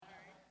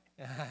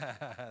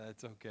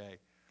That's okay.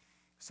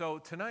 So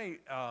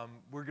tonight,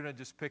 we're going to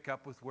just pick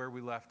up with where we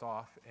left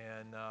off.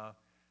 And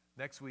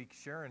next week,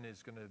 Sharon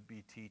is going to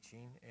be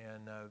teaching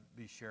and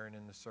be sharing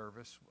in the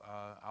service.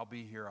 I'll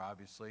be here,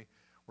 obviously.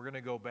 We're going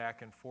to go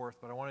back and forth,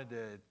 but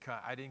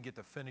I didn't get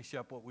to finish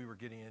up what we were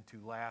getting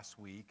into last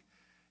week.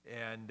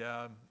 And,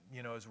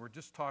 as we're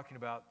just talking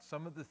about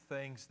some of the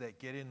things that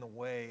get in the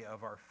way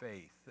of our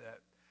faith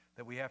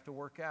that we have to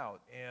work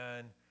out.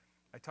 And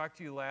I talked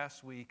to you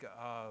last week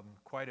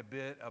quite a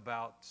bit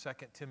about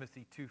 2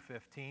 Timothy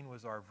 2:15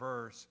 was our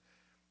verse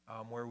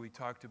where we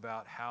talked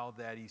about how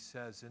that he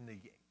says in the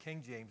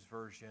King James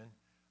Version,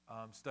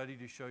 study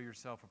to show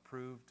yourself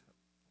approved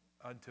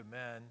unto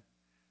men,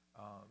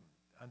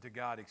 unto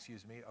God,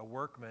 a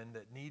workman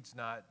that needs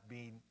not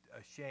be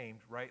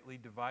ashamed, rightly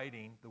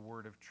dividing the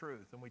word of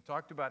truth. And we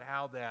talked about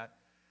how that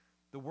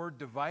the word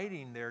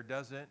dividing there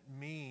doesn't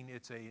mean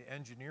it's an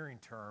engineering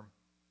term,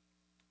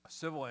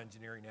 civil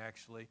engineering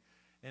actually,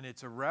 and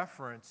it's a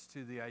reference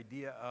to the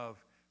idea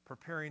of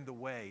preparing the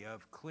way,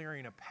 of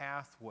clearing a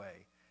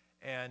pathway.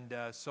 And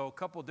so a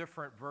couple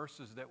different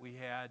verses that we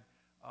had.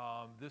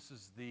 This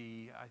is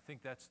I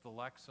think that's the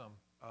Lexham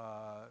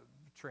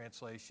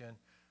translation.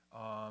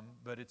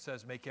 But it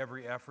says, make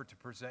every effort to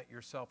present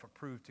yourself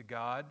approved to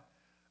God,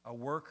 a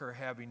worker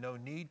having no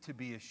need to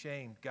be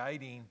ashamed,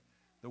 guiding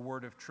the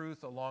word of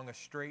truth along a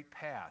straight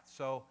path.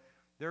 So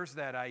there's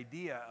that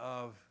idea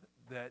of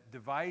that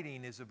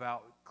dividing is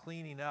about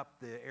cleaning up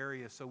the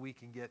area so we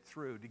can get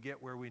through, to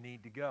get where we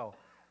need to go.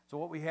 So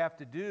what we have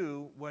to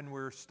do when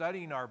we're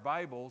studying our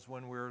Bibles,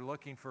 when we're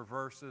looking for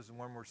verses, and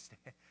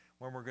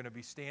when we're going to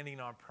be standing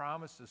on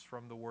promises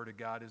from the Word of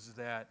God, is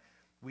that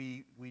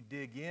we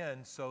dig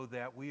in so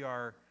that we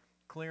are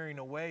clearing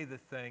away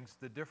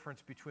the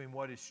difference between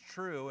what is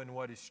true and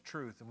what is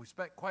truth. And we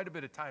spent quite a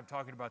bit of time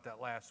talking about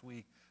that last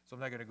week, so I'm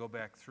not going to go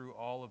back through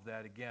all of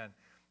that again.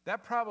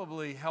 That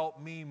probably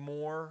helped me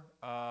more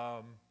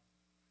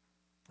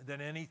than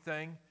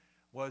anything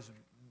was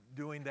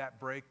doing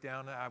that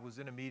breakdown. I was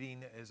in a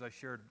meeting, as I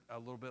shared a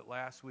little bit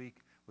last week,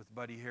 with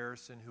Buddy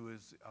Harrison, who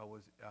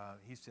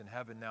he's in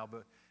heaven now,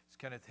 but it's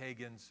Kenneth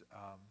Hagin's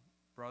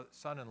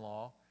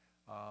son-in-law.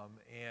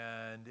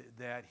 And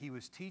that he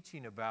was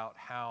teaching about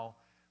how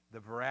the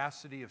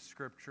veracity of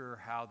Scripture,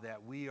 how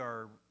that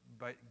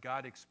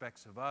God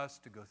expects of us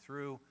to go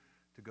through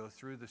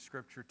the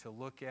Scripture, to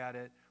look at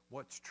it,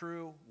 what's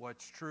true,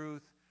 what's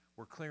truth.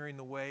 We're clearing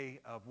the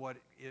way of what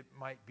it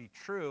might be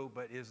true,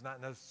 but is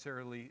not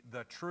necessarily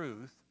the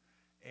truth,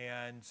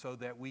 and so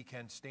that we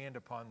can stand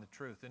upon the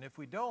truth. And if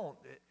we don't,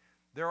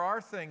 there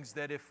are things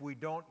that if we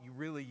don't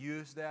really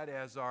use that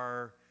as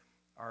our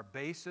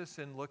basis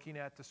in looking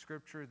at the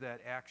Scripture, that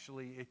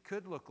actually it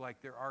could look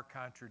like there are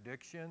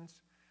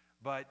contradictions,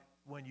 but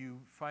when you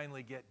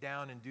finally get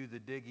down and do the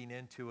digging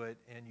into it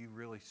and you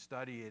really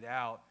study it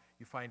out,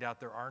 you find out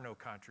there are no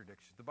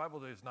contradictions. The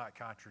Bible is not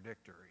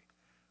contradictory,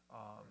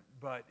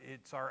 but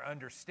it's our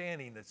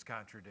understanding that's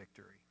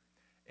contradictory.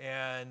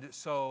 And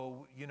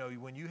so,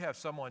 when you have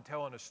someone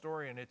telling a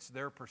story and it's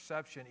their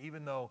perception,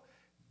 even though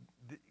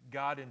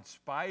God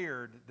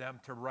inspired them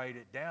to write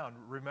it down,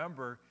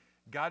 remember,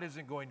 God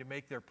isn't going to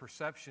make their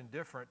perception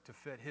different to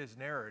fit his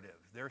narrative.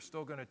 They're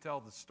still going to tell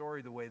the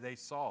story the way they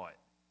saw it.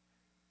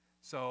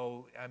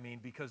 So,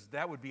 because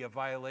that would be a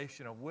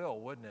violation of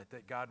will, wouldn't it?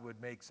 That God would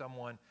make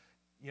someone,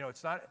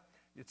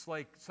 it's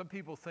like some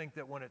people think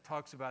that when it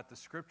talks about the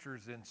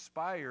Scriptures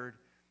inspired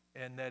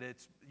and that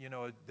it's,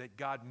 that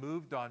God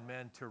moved on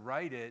men to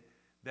write it,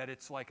 that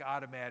it's like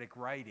automatic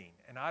writing.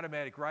 And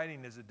automatic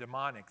writing is a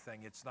demonic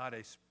thing. It's not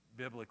a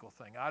biblical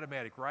thing.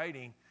 Automatic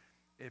writing,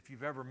 if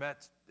you've ever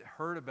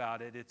heard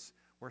about it, it's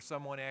where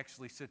someone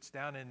actually sits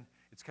down and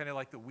it's kind of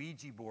like the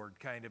Ouija board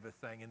kind of a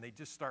thing, and they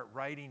just start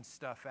writing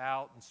stuff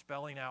out and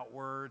spelling out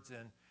words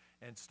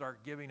and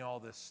start giving all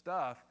this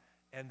stuff,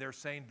 and they're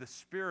saying the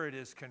Spirit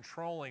is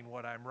controlling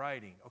what I'm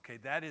writing. Okay,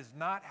 that is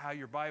not how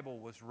your Bible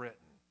was written.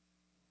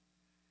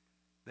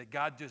 That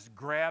God just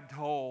grabbed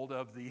hold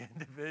of the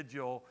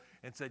individual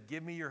and said,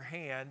 give me your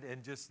hand,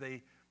 and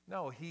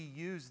no, he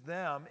used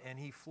them and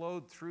he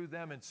flowed through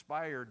them,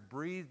 inspired,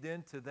 breathed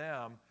into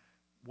them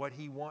what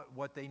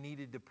they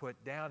needed to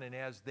put down. And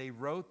as they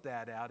wrote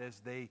that out,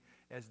 as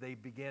they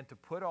began to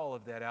put all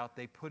of that out,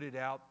 they put it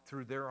out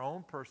through their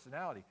own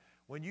personality.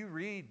 When you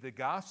read the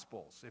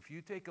Gospels, if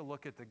you take a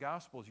look at the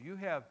Gospels, you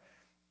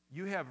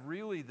have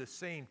really the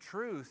same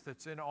truth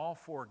that's in all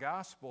four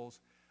Gospels,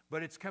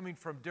 but it's coming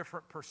from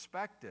different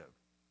perspective.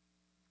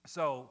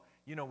 So,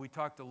 we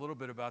talked a little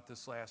bit about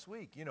this last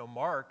week.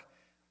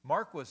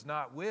 Mark was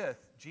not with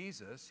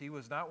Jesus. He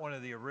was not one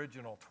of the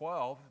original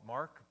 12.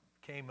 Mark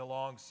came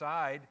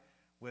alongside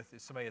with,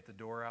 is somebody at the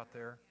door out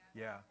there?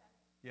 Yeah.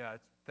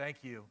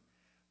 Thank you.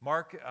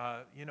 Mark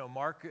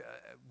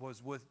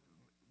was with,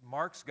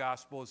 Mark's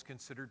gospel is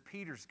considered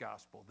Peter's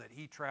gospel, that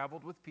he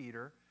traveled with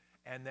Peter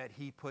and that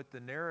he put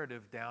the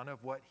narrative down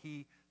of what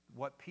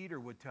Peter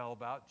would tell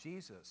about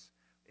Jesus,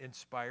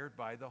 inspired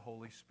by the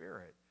Holy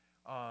Spirit.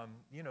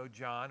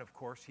 John, of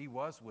course, he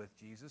was with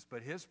Jesus,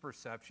 but his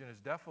perception is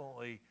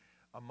definitely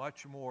a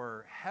much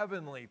more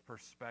heavenly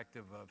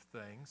perspective of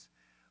things.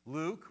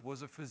 Luke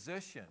was a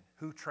physician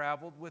who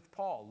traveled with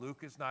Paul. Luke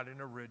is not an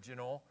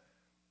original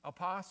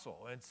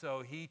apostle, and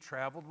so he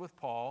traveled with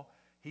Paul.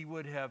 He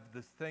would have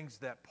the things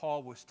that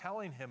Paul was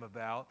telling him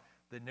about,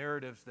 the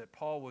narratives that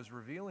Paul was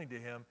revealing to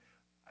him,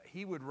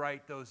 he would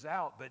write those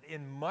out, but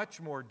in much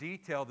more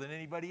detail than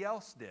anybody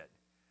else did.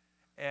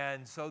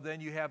 And so then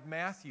you have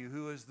Matthew,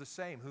 who is the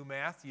same, who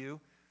Matthew,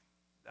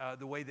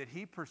 the way that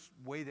he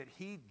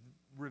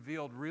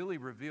really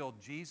revealed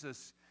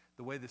Jesus,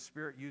 the way the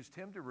Spirit used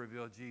him to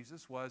reveal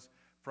Jesus was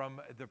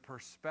from the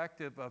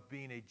perspective of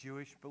being a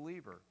Jewish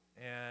believer.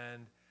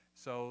 And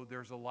so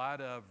there's a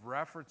lot of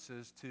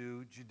references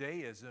to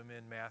Judaism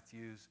in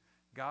Matthew's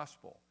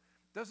gospel.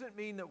 Doesn't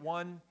mean that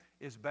one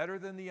is better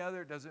than the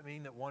other. It doesn't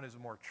mean that one is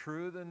more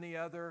true than the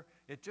other.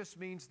 It just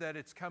means that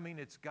it's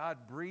God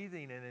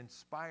breathing and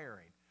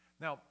inspiring.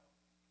 Now,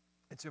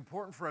 it's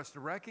important for us to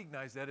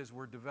recognize that as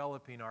we're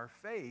developing our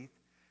faith,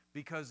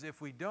 because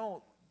if we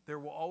don't, there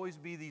will always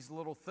be these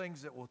little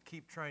things that will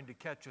keep trying to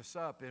catch us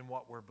up in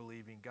what we're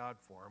believing God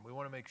for. And we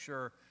want to make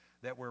sure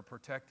that we're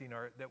protecting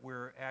that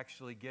we're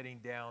actually getting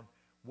down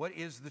what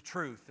is the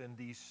truth in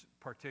these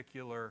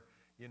particular,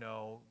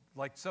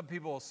 like some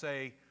people will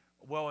say,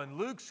 well, in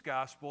Luke's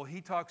gospel,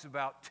 he talks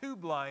about 2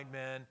 blind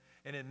men,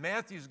 and in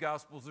Matthew's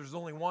gospels, there's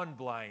only 1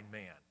 blind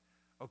man.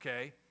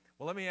 Okay?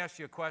 Well, let me ask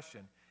you a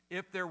question.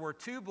 If there were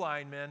 2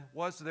 blind men,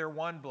 was there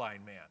 1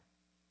 blind man?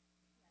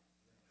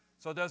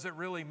 So does it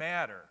really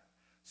matter?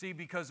 See,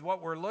 because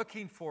what we're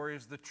looking for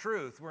is the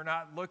truth. We're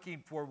not looking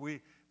for,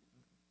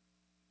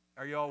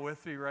 are you all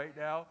with me right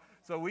now?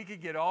 So we could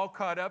get all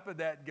caught up in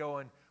that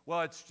going, well,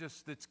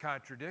 it's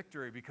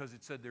contradictory because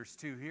it said there's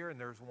 2 here and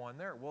there's 1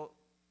 there. Well,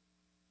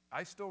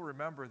 I still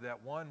remember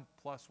that 1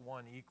 +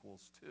 1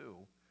 = 2,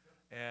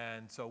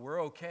 and so we're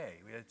okay.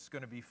 It's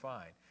going to be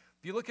fine.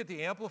 If you look at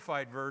the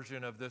Amplified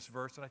version of this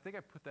verse, and I think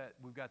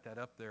we've got that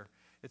up there,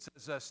 it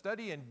says,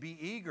 study and be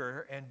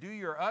eager and do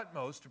your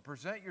utmost to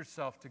present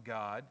yourself to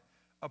God,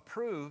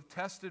 approved,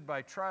 tested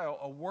by trial,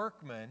 a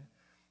workman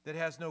that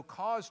has no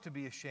cause to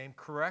be ashamed,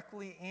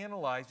 correctly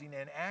analyzing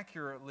and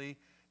accurately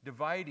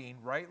dividing,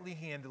 rightly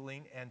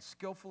handling, and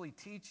skillfully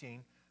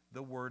teaching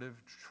the word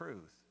of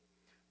truth.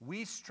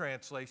 Wuest's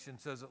translation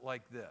says it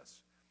like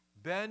this: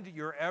 bend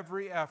your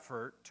every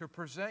effort to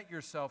present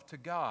yourself to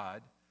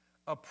God,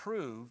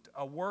 approved,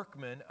 a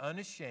workman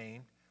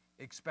unashamed,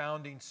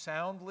 expounding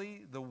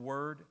soundly the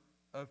word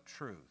of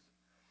truth.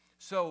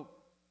 So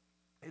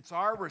it's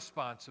our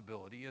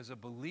responsibility as a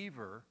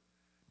believer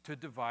to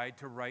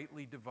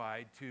rightly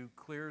divide, to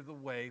clear the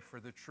way for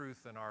the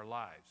truth in our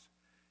lives.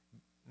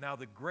 Now,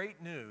 the great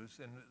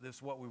news, and this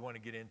is what we want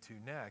to get into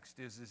next,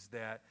 is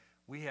that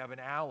we have an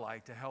ally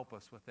to help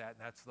us with that, and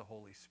that's the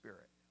Holy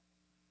Spirit.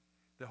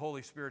 The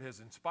Holy Spirit has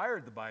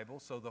inspired the Bible,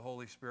 so the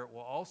Holy Spirit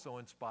will also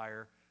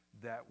inspire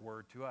that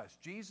word to us.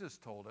 Jesus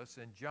told us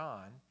in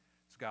John's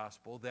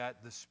gospel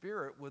that the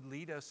Spirit would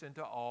lead us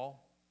into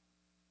all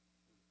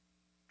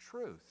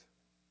truth.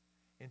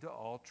 Into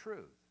all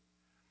truth.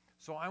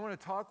 So I want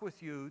to talk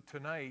with you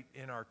tonight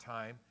in our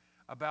time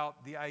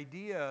about the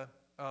idea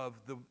of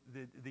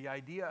the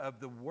idea of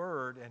the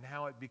Word and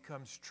how it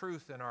becomes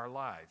truth in our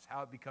lives,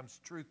 how it becomes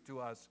truth to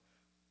us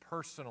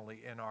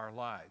personally in our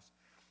lives.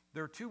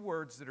 There are 2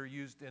 words that are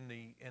used in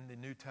the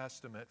New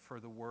Testament for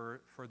the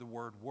word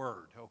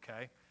word,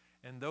 okay?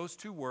 And those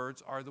 2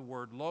 words are the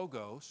word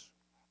logos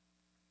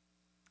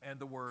and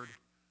the word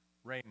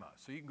rhema.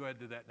 So you can go ahead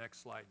to that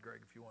next slide, Greg,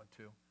 if you want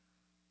to.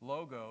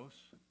 Logos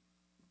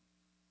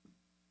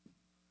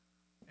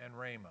and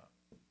rhema.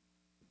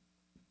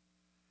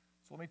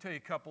 So let me tell you a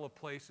couple of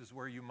places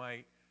where you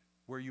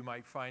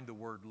might find the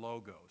word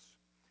logos.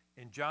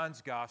 In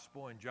John's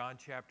gospel, in John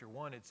chapter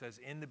 1, it says,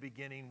 in the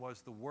beginning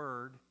was the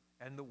Word,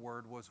 and the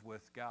Word was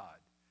with God.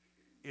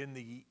 In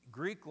the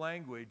Greek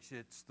language,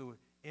 it's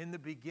in the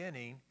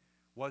beginning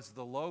was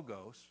the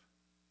logos,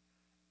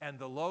 and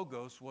the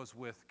logos was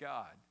with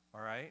God,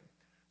 all right?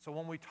 So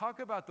when we talk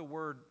about the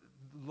word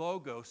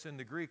logos in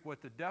the Greek,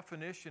 what the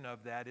definition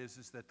of that is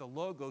that the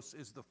logos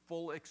is the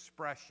full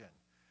expression.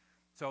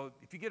 So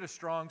if you get a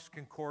Strong's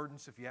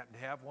Concordance, if you happen to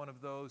have one of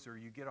those, or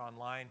you get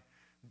online,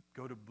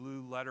 go to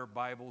Blue Letter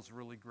Bible's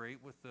really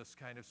great with this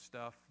kind of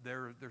stuff.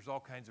 There's all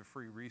kinds of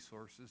free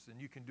resources, and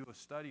you can do a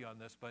study on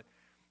this. But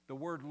the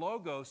word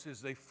logos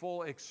is a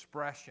full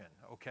expression,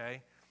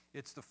 okay?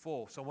 It's the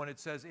full. So when it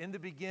says, in the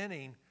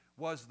beginning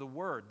was the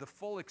Word, the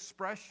full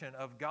expression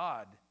of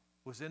God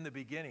was in the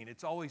beginning.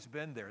 It's always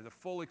been there. The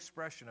full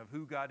expression of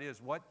who God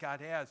is, what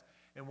God has,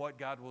 and what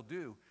God will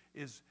do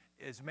is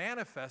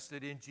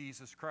manifested in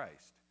Jesus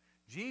Christ.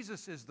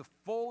 Jesus is the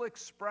full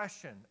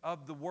expression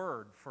of the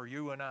Word for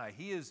you and I.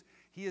 He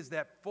is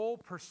that full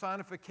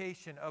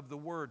personification of the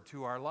Word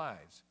to our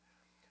lives.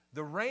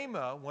 The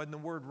rhema, when the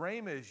word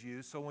rhema is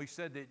used, so when we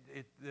said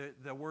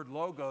that the word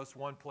logos,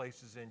 one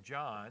place is in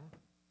John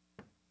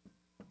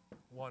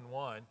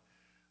 1:1.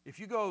 If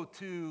you go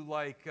to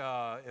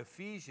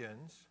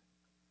Ephesians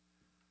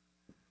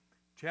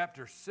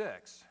chapter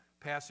 6,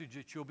 passage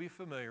that you'll be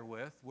familiar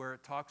with where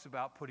it talks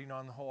about putting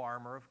on the whole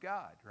armor of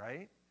God,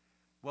 right?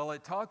 Well,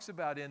 it talks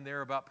about in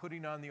there about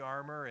putting on the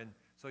armor, and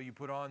so you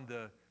put on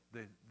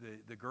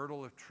the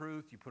girdle of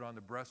truth, you put on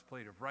the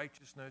breastplate of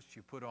righteousness,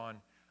 you put on,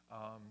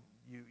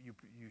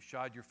 you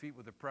shod your feet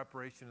with the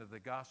preparation of the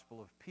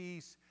gospel of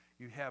peace,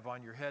 you have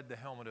on your head the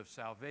helmet of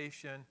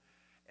salvation,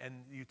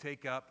 and you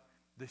take up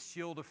the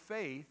shield of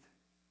faith,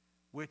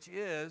 which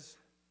is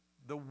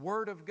the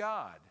Word of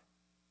God.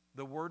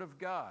 The Word of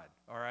God,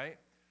 all right?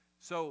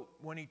 So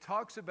when he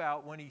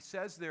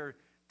says there,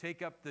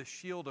 take up the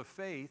shield of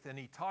faith, and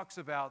he talks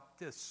about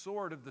this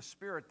sword of the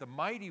Spirit, the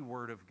mighty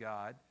Word of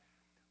God,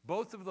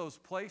 both of those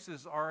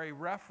places are a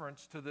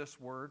reference to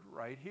this word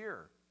right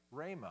here,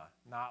 rhema,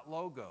 not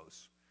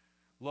logos.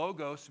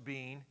 Logos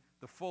being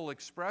the full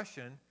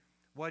expression.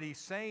 What he's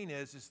saying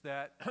is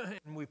that,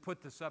 and we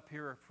put this up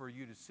here for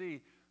you to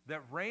see,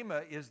 that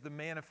rhema is the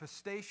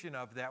manifestation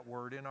of that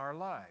word in our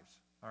lives,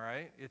 all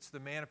right? It's the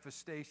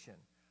manifestation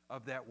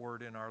of that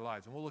word in our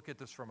lives. And we'll look at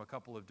this from a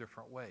couple of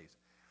different ways.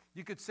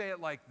 You could say it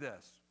like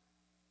this.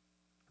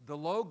 The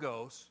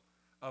logos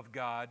of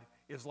God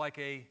is like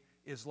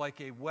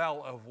a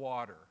well of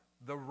water.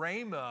 The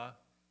rhema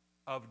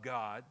of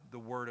God, the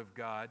Word of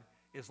God,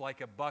 is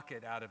like a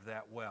bucket out of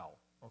that well,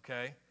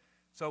 okay?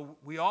 So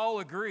we all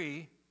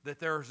agree that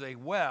there's a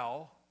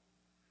well,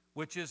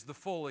 which is the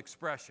full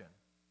expression,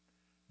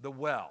 the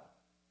well.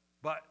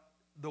 But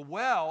the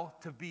well,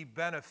 to be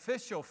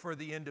beneficial for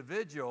the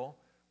individual,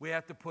 we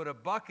have to put a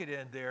bucket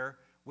in there,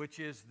 which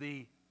is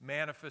the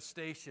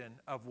manifestation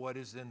of what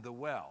is in the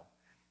well.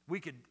 We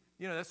could,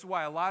 that's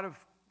why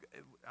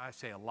I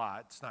say a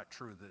lot, it's not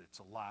true that it's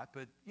a lot,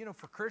 but,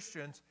 for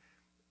Christians,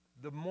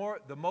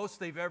 the most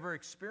they've ever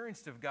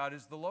experienced of God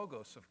is the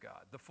Logos of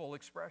God, the full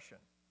expression.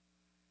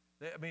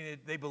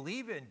 They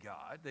believe in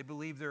God. They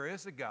believe there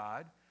is a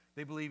God.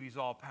 They believe He's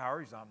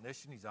all-power, He's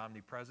omniscient, He's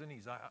omnipresent,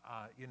 He's,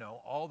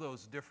 all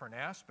those different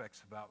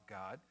aspects about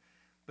God.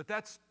 But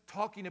that's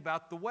talking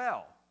about the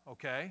well,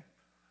 okay?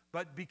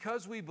 But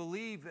because we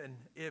believe,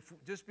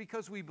 just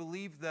because we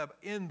believe that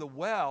in the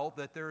well,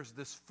 that there's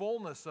this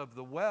fullness of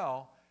the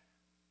well,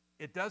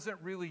 it doesn't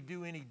really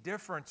do any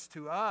difference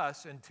to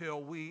us until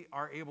we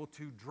are able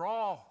to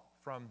draw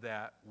from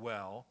that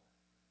well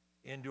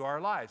into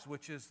our lives,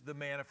 which is the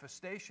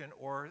manifestation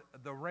or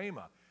the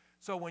rhema.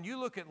 So when you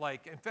look at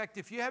in fact,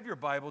 if you have your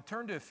Bible,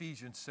 turn to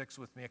Ephesians 6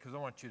 with me because I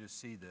want you to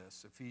see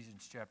this,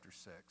 Ephesians chapter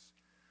 6.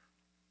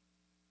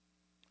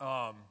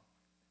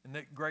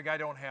 Greg, I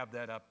don't have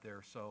that up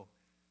there, so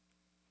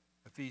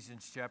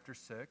Ephesians chapter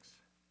 6.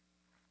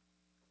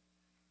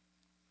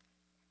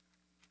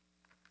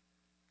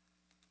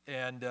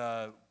 And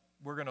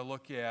we're going to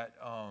look at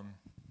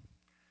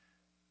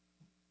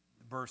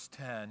verse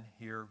 10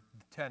 here,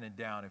 10 and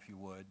down if you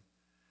would.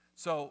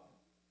 So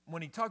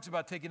when he talks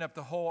about taking up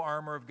the whole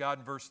armor of God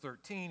in verse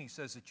 13, he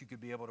says that you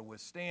could be able to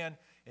withstand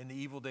in the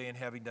evil day and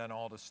having done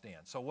all to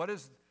stand. So what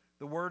does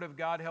the Word of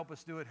God help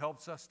us do? It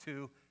helps us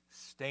to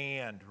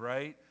stand,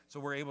 right? So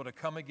we're able to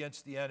come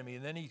against the enemy.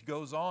 And then he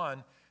goes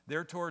on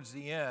there towards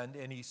the end,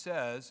 and he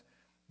says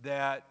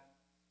that,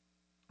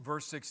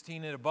 verse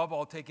 16, and above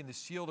all, taking the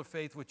shield of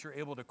faith, which you're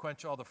able to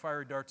quench all the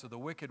fiery darts of the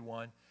wicked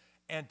one,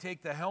 and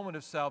take the helmet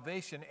of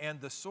salvation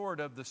and the sword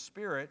of the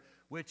Spirit,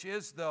 which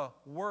is the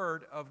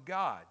Word of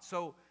God.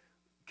 So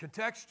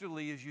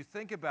contextually, as you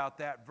think about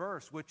that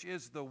verse, which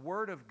is the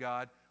Word of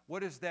God,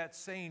 what is that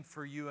saying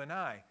for you and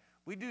I?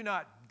 We do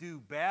not do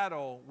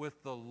battle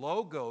with the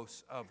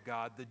logos of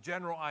God, the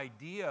general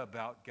idea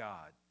about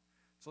God.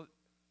 So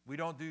we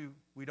don't do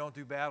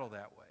battle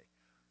that way.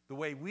 The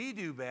way we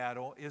do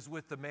battle is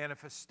with the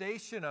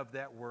manifestation of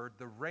that word,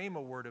 the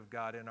rhema word of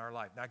God in our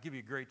life. Now, I'll give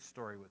you a great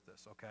story with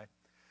this, okay?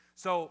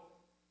 So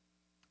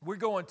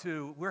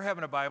we're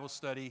having a Bible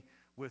study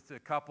with a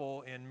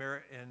couple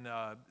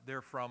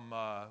they're from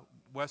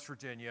West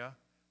Virginia.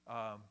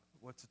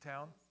 What's the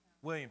town?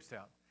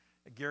 Williamstown.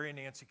 Gary and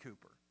Nancy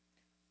Cooper.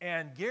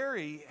 And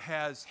Gary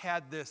has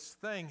had this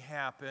thing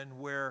happen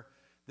where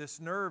this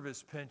nerve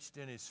is pinched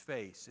in his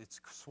face. It's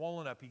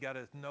swollen up. He got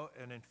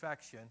an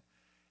infection,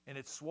 and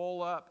it's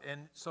swole up.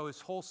 And so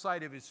his whole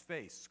side of his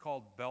face, it's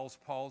called Bell's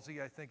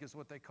palsy, I think is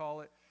what they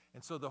call it.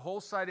 And so the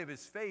whole side of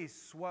his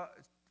face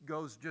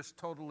goes just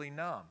totally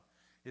numb.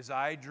 His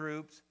eye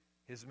droops,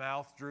 his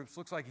mouth droops.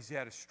 Looks like he's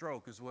had a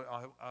stroke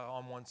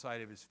on one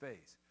side of his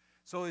face.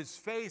 So his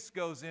face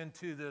goes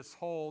into this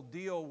whole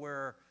deal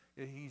where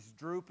he's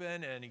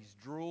drooping and he's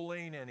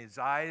drooling and his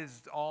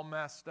eyes all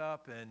messed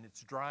up and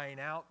it's drying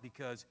out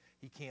because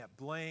he can't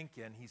blink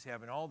and he's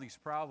having all these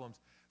problems.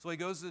 So he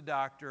goes to the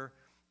doctor,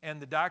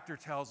 and the doctor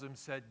tells him,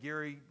 said,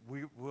 Gary,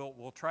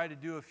 we'll try to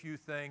do a few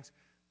things.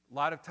 A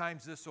lot of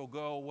times this will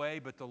go away,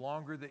 but the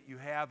longer that you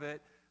have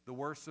it, the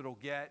worse it'll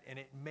get, and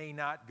it may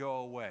not go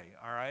away,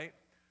 all right?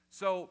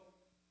 So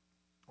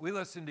we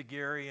listened to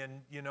Gary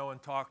and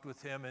talked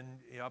with him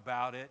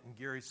about it, and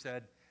Gary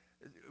said,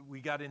 we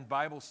got in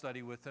Bible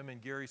study with him,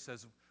 and Gary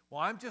says,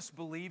 well, I'm just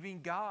believing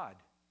God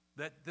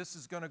that this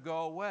is going to go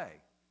away,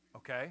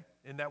 okay?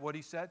 Isn't that what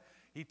he said?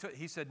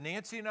 He said,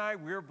 Nancy and I,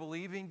 we're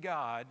believing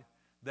God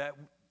that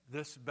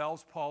this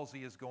Bell's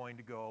palsy is going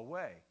to go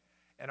away.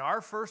 And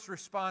our first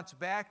response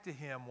back to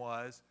him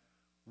was,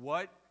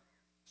 what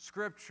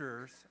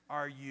scriptures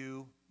are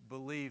you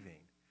believing?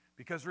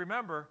 Because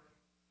remember,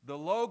 the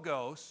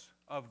logos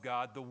of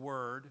God, the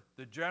Word,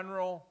 the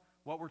general,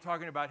 what we're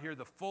talking about here,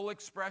 the full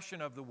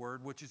expression of the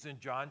Word, which is in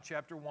John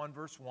chapter 1,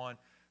 verse 1,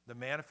 the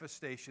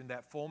manifestation,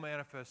 that full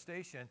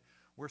manifestation,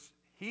 where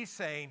he's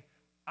saying,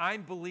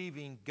 I'm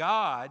believing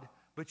God,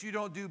 but you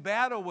don't do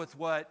battle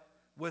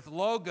with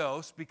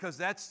logos, because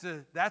that's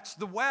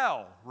the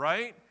well,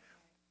 right?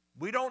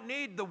 We don't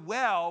need the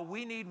well,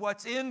 we need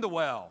what's in the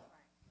well.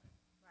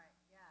 Right.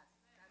 Yes,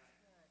 that's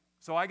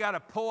good. So I got to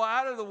pull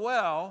out of the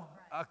well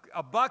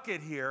a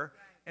bucket here.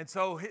 And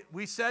so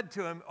we said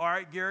to him, all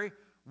right, Gary,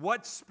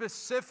 what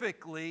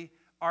specifically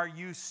are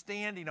you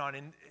standing on?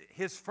 And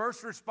his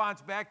first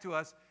response back to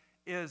us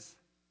is,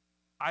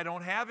 I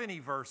don't have any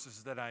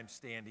verses that I'm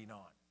standing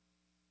on.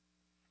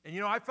 And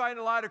I find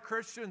a lot of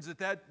Christians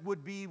that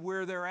would be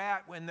where they're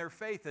at in their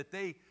faith, that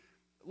they,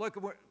 look,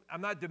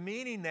 I'm not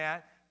demeaning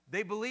that,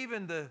 they believe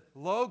in the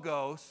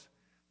logos,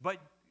 but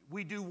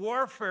we do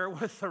warfare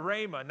with the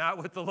rhema, not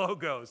with the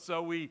logos.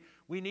 So we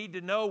need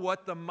to know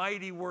what the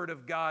mighty word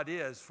of God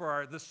is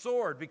for the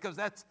sword, because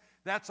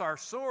that's our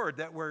sword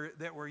that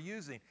we're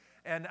using.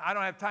 And I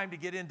don't have time to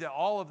get into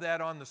all of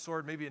that on the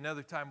sword. Maybe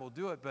another time we'll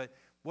do it. But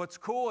what's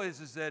cool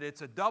is that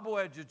it's a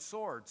double-edged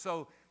sword.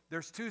 So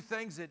there's two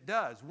things it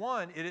does.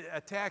 One, it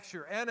attacks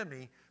your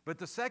enemy, but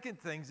the second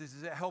thing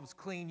is it helps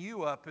clean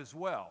you up as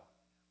well.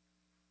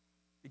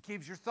 It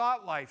keeps your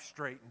thought life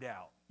straightened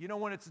out.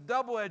 When it's a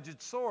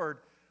double-edged sword,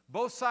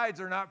 both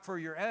sides are not for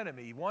your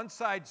enemy. One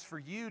side's for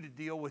you to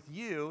deal with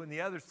you, and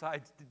the other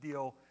side's to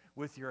deal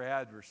with your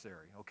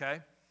adversary, okay?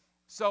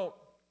 So,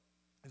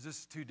 is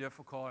this too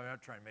difficult? I'm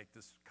not trying to make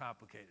this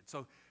complicated.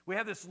 So, we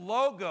have this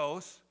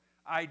logos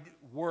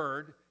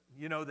word,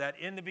 that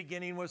in the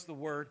beginning was the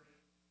word.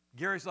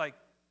 Gary's like,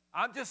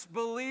 I'm just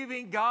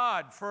believing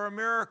God for a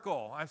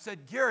miracle. I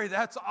said, Gary,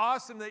 that's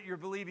awesome that you're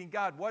believing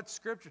God. What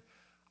scripture?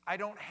 I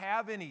don't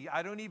have any.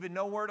 I don't even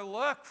know where to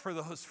look for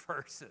those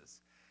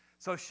verses.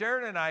 So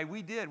Sharon and I,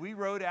 we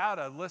wrote out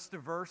a list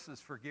of verses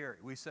for Gary.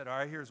 We said, all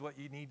right, here's what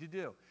you need to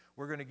do.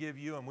 We're going to give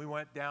you, and we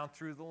went down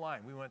through the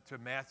line. We went to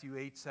Matthew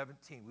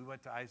 8:17. We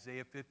went to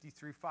Isaiah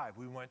 53:5.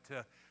 We went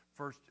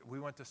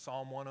to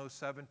Psalm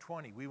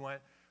 107:20. We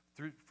went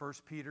through 1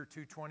 Peter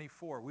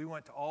 2:24. We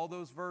went to all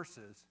those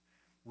verses,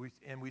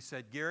 and we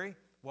said, Gary,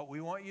 what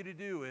we want you to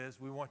do is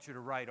we want you to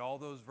write all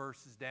those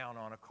verses down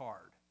on a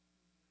card.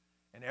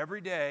 And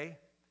every day,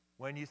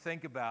 when you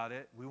think about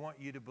it, we want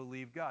you to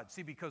believe God.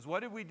 See, because what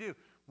did we do?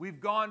 We've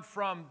gone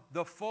from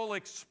the full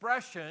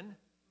expression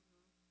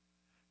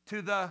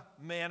to the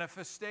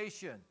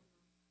manifestation.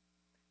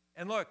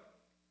 And look,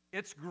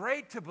 it's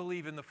great to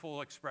believe in the full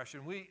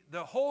expression.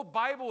 The whole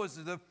Bible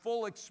is the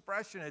full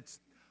expression. It's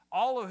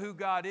all of who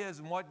God is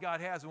and what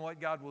God has and what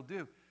God will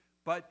do.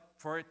 But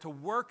for it to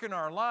work in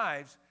our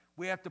lives,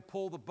 we have to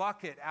pull the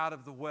bucket out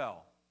of the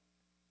well.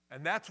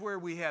 And that's where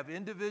we have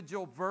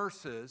individual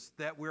verses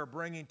that we're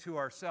bringing to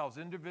ourselves,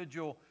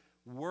 individual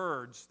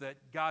words that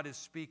God is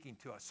speaking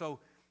to us. So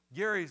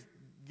Gary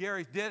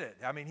did it.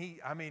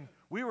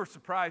 We were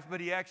surprised,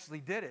 but he actually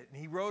did it, and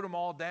he wrote them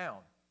all down.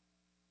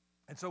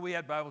 And so we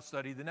had Bible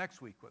study the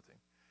next week with him.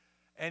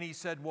 And he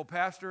said, well,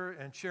 Pastor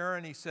and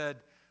Sharon, he said,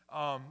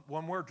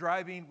 when we're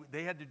driving,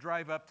 they had to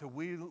drive up to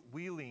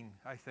Wheeling,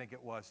 I think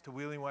it was, to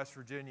Wheeling, West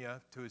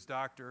Virginia, to his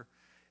doctor.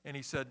 And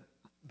he said,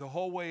 the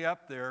whole way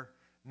up there,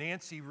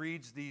 Nancy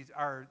reads these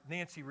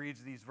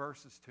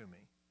verses to me,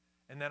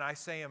 and then I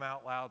say them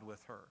out loud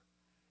with her,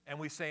 and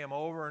we say them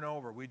over and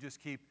over. We just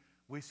keep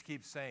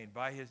saying,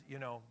 by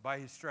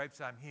his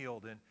stripes I'm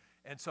healed,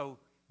 and so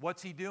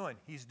what's he doing?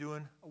 He's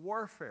doing a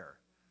warfare.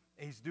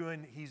 He's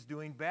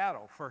doing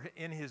battle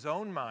in his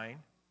own mind,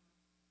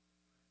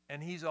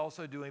 and he's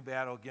also doing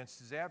battle against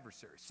his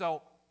adversary.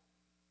 So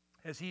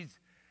as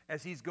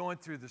he's going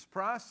through this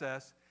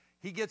process,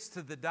 he gets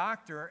to the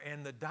doctor,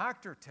 and the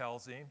doctor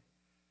tells him,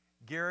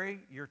 Gary,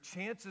 your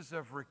chances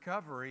of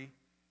recovery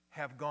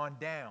have gone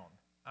down.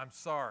 I'm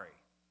sorry.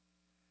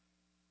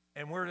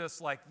 And we're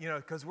just like,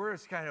 because we're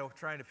just kind of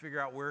trying to figure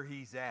out where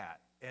he's at.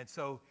 And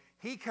so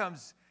we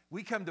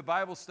come to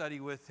Bible study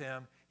with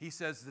him. He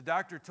says, the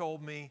doctor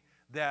told me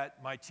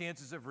that my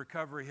chances of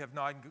recovery have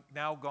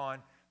now gone,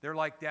 they're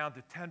like down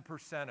to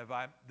 10% of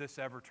this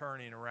ever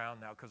turning around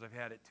now because I've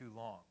had it too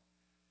long.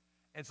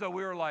 And so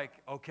we were like,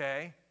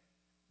 okay.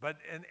 But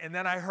and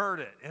then I heard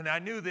it, and I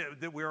knew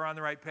that we were on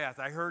the right path.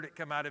 I heard it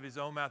come out of his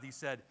own mouth. He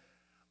said,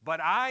 but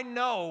I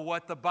know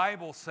what the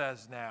Bible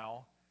says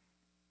now.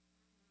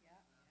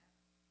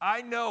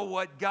 I know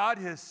what God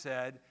has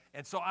said,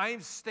 and so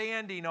I'm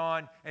standing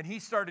on, and he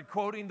started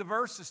quoting the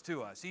verses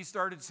to us. He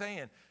started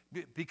saying,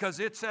 because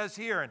it says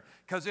here, and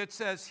because it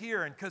says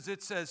here, and because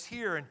it says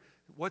here, and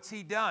what's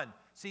he done?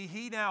 See,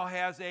 he now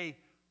has a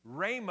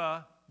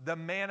rhema, the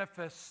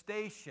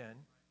manifestation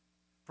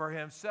for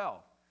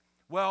himself.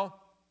 Well,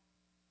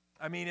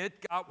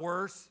 it got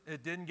worse.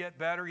 It didn't get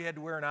better. He had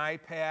to wear an eye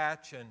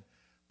patch,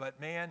 but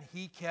man,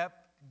 he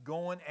kept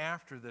going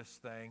after this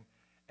thing.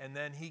 And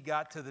then he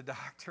got to the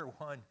doctor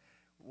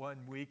one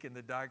week, and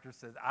the doctor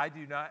said, I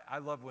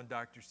love when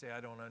doctors say, I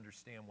don't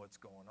understand what's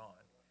going on.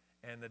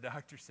 And the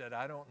doctor said,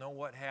 I don't know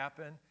what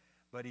happened,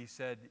 but he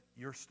said,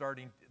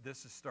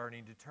 this is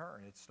starting to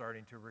turn. It's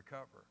starting to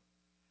recover.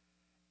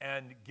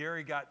 And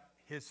Gary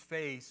his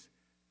face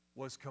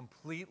was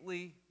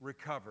completely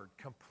recovered,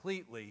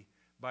 completely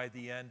by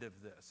the end of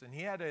this. And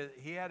he had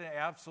an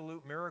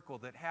absolute miracle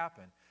that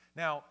happened.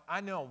 Now,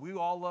 I know we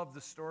all love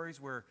the stories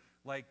where,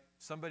 like,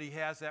 somebody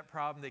has that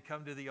problem, they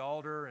come to the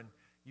altar and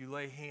you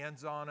lay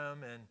hands on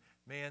them and,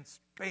 man,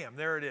 bam,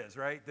 there it is,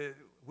 right?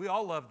 We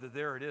all love the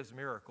there it is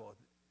miracle.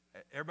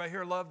 Everybody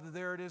here love the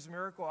there it is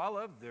miracle? I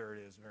love the there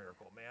it is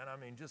miracle, man. I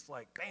mean, just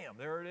like, bam,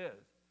 there it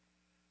is,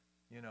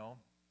 you know.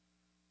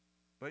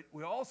 But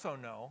we also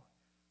know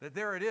that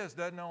there it is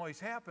doesn't always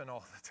happen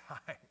all the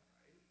time.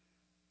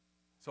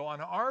 So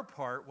on our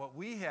part, what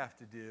we have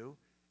to do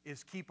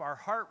is keep our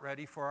heart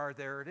ready for our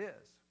there it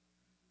is.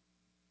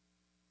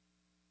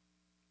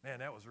 Man,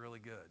 that was really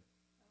good.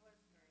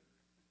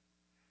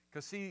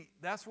 Because, see,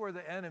 that's where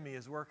the enemy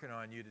is working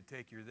on you to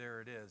take your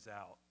there it is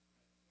out.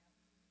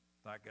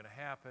 It's not going to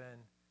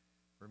happen.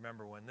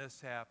 Remember when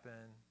this happened.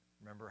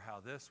 Remember how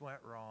this went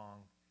wrong.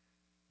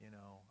 You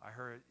know, I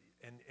heard,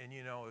 and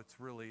you know, it's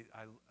really,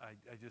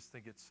 I just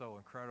think it's so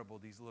incredible,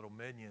 these little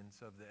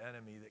minions of the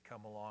enemy that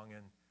come along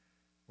and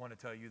want to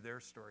tell you their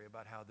story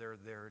about how their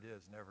there it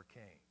is never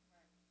came.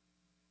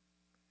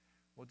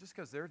 Well, just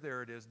because their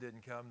there it is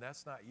didn't come,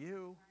 that's not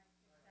you.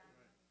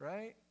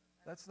 Right?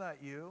 That's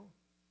not you.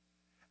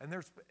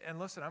 And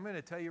listen, I'm going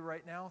to tell you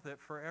right now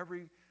that for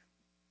every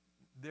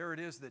there it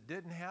is that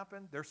didn't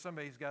happen, there's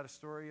somebody who's got a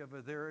story of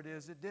a there it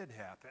is that did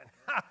happen.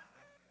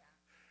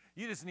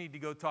 You just need to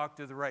go talk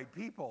to the right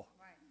people.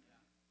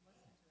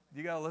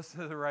 You got to listen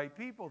to the right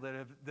people that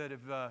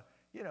have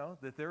you know,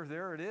 that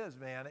there it is,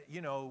 man.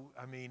 You know,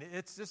 I mean,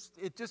 it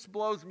just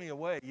blows me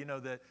away, you know,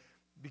 that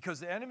because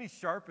the enemy's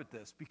sharp at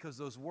this, because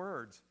those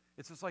words,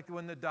 it's just like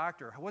when the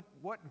doctor,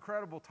 what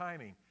incredible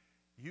timing.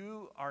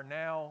 You are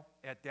now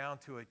down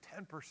to a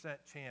 10%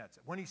 chance.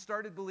 When he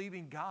started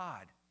believing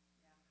God,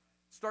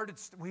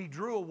 he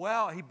drew a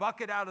well, he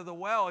bucketed out of the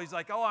well. He's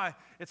like,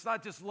 it's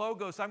not just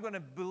Logos. I'm going to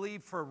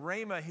believe for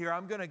Rhema here.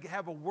 I'm going to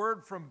have a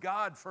word from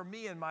God for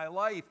me in my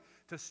life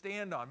to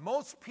stand on.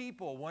 Most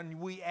people, when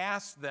we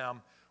ask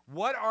them,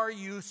 what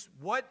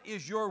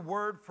is your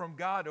word from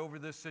God over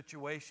this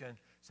situation,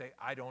 say,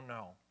 I don't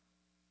know.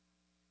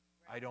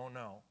 I don't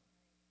know.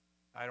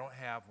 I don't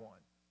have one.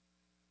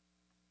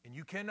 And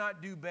you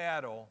cannot do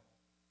battle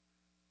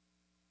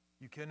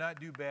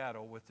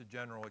with the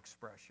general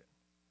expression.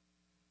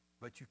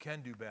 But you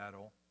can do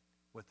battle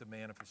with the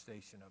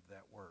manifestation of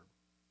that word.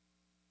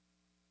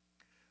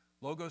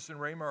 Logos and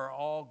Rhema are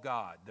all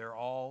God.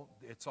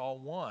 It's all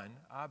one,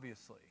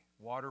 obviously.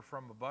 Water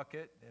from a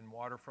bucket and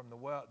water from the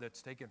well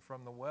that's taken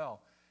from the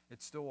well.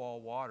 It's still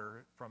all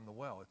water from the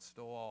well. It's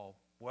still all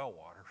well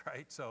water,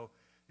 right? So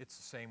it's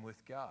the same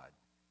with God.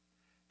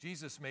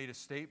 Jesus made a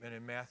statement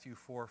in Matthew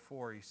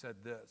 4:4. He said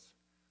this.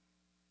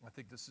 I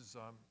think this is,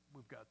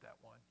 we've got that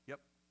one. Yep.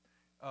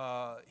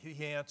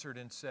 He answered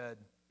and said,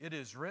 it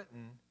is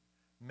written,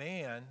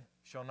 man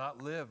shall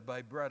not live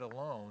by bread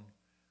alone,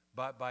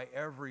 but by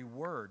every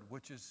word,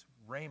 which is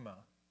Rhema,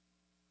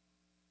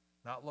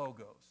 not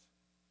Logos.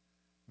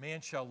 Man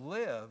shall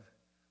live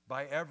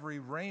by every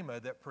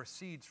Rhema that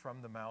proceeds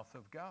from the mouth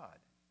of God.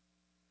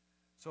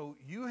 So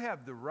you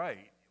have the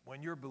right,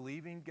 when you're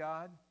believing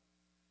God,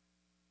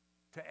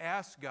 to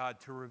ask God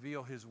to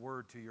reveal his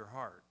word to your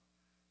heart.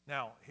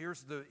 Now,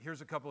 here's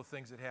a couple of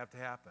things that have to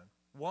happen.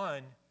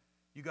 One,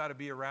 you got to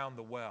be around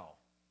the well.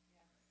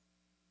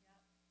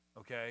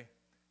 Okay?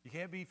 You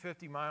can't be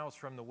 50 miles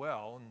from the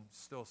well and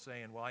still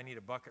saying, well, I need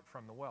a bucket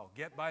from the well.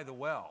 Get by the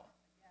well.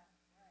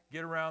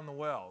 Get around the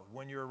well.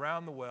 When you're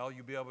around the well,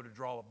 you'll be able to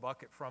draw a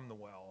bucket from the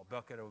well, a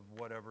bucket of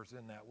whatever's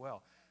in that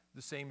well.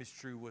 The same is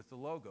true with the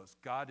Logos.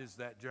 God is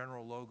that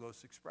general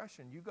Logos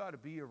expression. You got to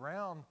be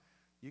around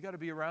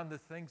the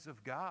things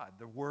of God,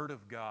 the Word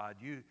of God.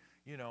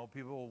 You know,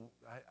 people,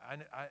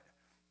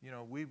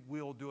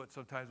 we'll do it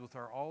sometimes with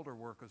our altar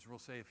workers. We'll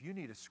say, if you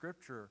need a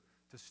scripture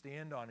to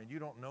stand on and you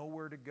don't know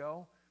where to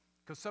go,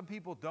 because some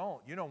people don't.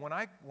 You know, when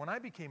I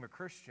became a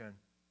Christian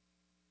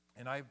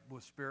and I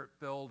was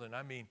Spirit-filled and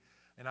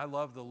I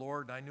loved the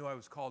Lord and I knew I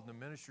was called to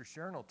minister,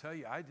 Sharon will tell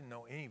you I didn't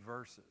know any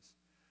verses.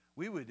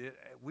 When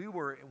we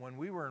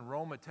were in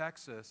Roma,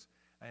 Texas,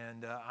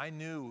 and I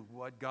knew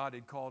what God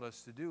had called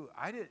us to do.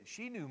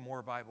 She knew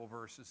more Bible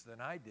verses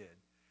than I did.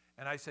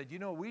 And I said,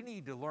 we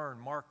need to learn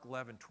Mark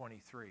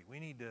 11:23. We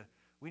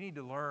need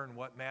to learn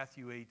what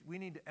Matthew 8.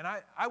 And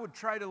I would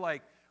try to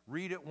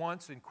read it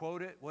once and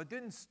quote it. Well, it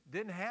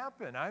didn't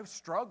happen. I've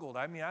struggled.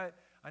 I mean,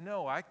 I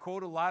know I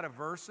quote a lot of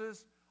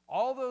verses.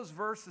 All those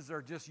verses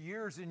are just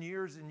years and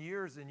years and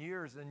years and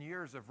years and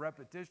years of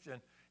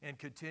repetition and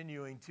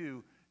continuing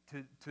to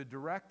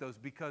direct those,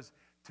 because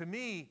to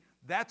me,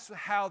 that's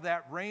how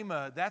that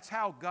Rhema, that's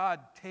how God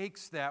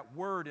takes that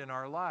word in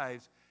our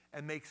lives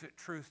and makes it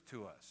truth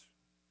to us.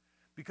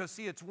 Because,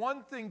 see, it's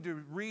one thing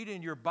to read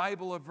in your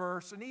Bible a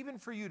verse, and even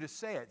for you to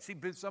say it. See,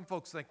 but some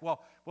folks think, well,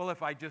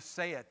 if I just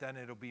say it, then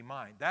it'll be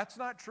mine. That's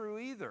not true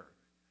either.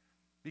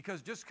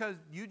 Because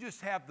you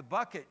just have the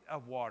bucket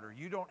of water,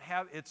 you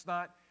have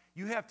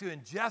to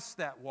ingest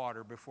that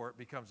water before it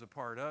becomes a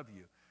part of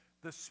you.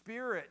 The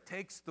Spirit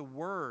takes the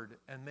Word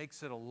and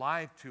makes it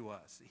alive to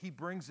us. He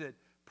brings it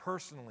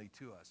personally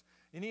to us.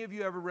 Any of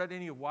you ever read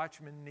any of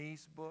Watchman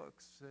Nee's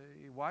books?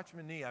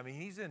 Watchman Nee, I mean,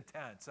 he's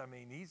intense. I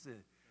mean, he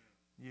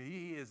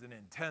is an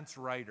intense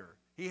writer.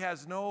 He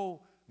has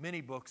no many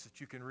books that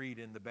you can read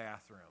in the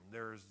bathroom.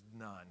 There's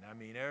none. I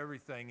mean,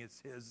 everything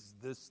is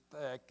this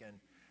thick, and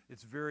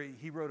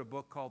he wrote a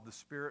book called The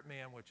Spirit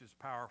Man, which is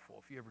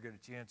powerful if you ever get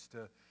a chance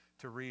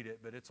to read it.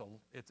 But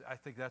I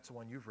think that's the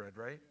one you've read,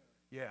 right?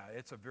 Yeah,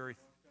 it's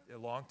a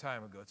long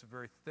time ago. It's a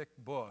very thick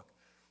book.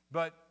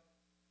 But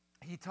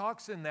he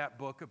talks in that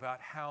book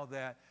about how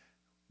that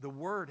the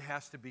Word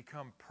has to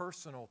become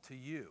personal to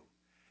you.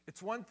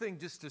 It's one thing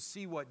just to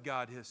see what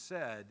God has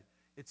said.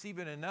 It's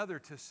even another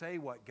to say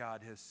what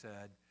God has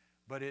said,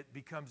 but it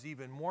becomes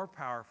even more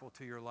powerful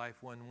to your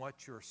life when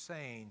what you're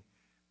saying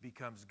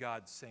becomes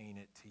God saying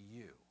it to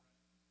you.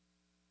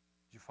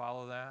 Did you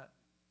follow that?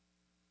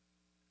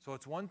 So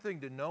it's one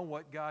thing to know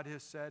what God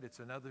has said. It's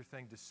another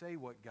thing to say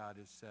what God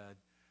has said.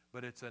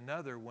 But it's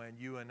another when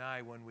you and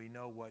I, when we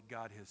know what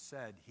God has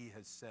said, He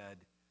has said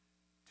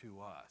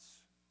to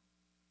us.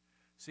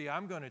 See,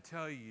 I'm going to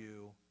tell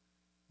you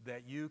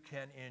that you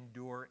can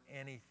endure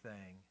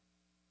anything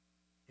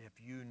if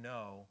you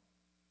know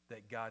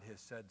that God has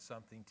said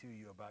something to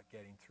you about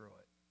getting through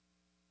it.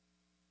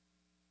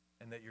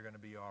 And that you're going to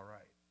be all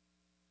right.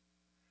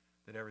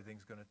 That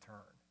everything's going to turn.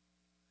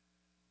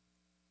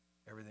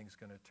 Everything's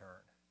going to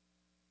turn.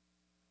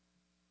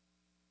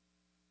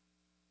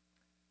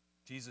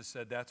 Jesus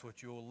said that's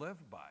what you'll live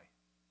by,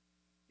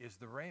 is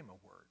the Rhema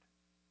word,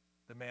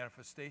 the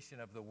manifestation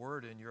of the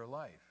word in your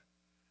life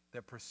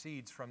that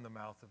proceeds from the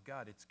mouth of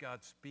God. It's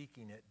God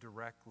speaking it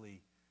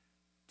directly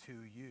to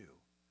you.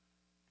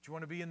 But you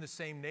want to be in the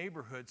same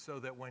neighborhood so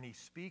that when He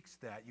speaks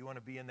that, you want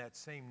to be in that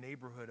same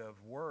neighborhood of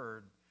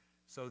word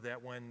so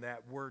that when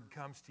that word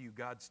comes to you,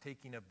 God's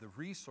taking of the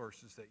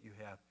resources that you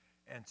have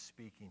and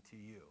speaking to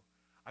you.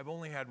 I've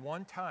only had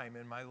one time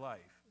in my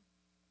life,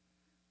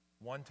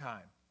 one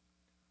time,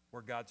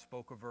 where God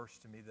spoke a verse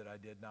to me that I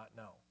did not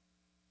know.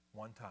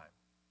 One time.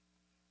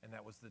 And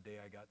that was the day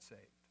I got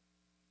saved.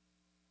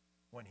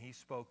 When He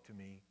spoke to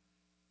me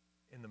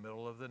in the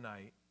middle of the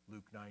night,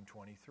 Luke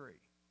 9:23.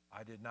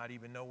 I did not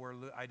even know where,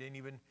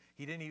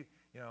 he didn't,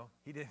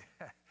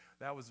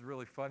 that was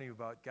really funny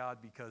about God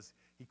because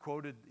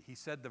he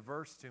said the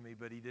verse to me,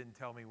 but He didn't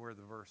tell me where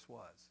the verse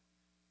was.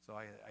 So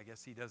I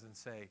guess He doesn't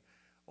say,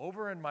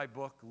 over in my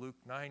book, Luke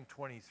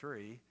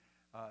 9:23,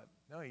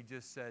 no, He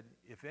just said,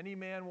 if any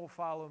man will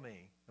follow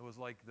me, it was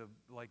like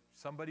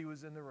somebody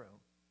was in the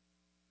room.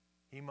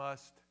 He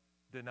must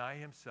deny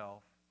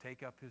himself,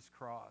 take up his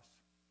cross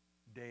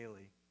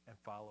daily, and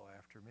follow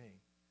after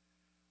me.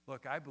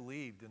 Look, I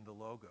believed in the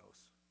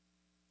Logos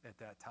at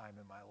that time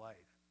in my life.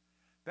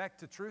 In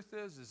fact, the truth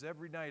is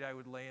every night I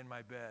would lay in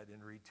my bed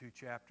and read 2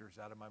 chapters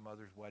out of my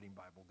mother's wedding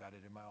Bible. Got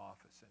it in my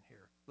office in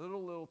here.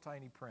 Little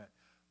tiny print.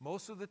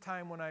 Most of the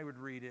time when I would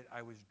read it,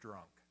 I was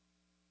drunk.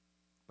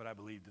 But I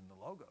believed in the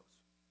Logos.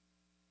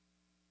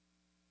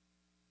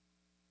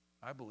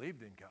 I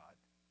believed in God.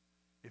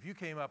 If you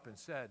came up and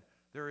said,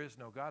 there is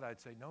no God, I'd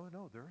say, no,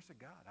 there's a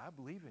God. I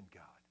believe in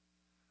God.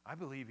 I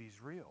believe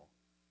He's real.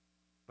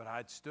 But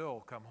I'd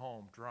still come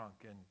home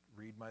drunk and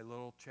read my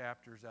little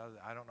chapters out of it.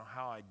 I don't know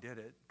how I did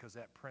it because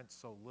that print's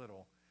so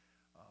little.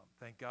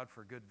 Thank God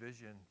for good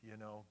vision,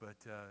 But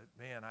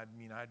man,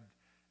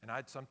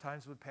 I'd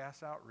sometimes would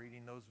pass out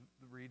reading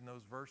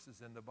those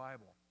verses in the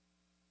Bible.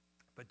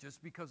 But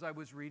just because I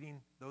was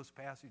reading those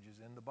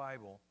passages in the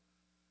Bible,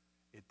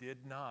 it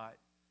did not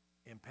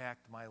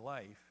impact my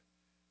life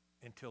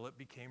until it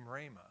became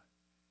Rhema.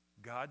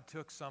 God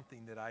took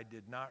something that I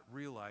did not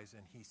realize,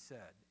 and He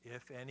said,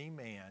 if any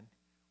man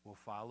will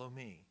follow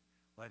me,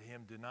 let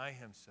him deny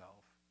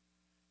himself,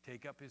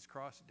 take up his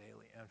cross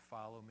daily, and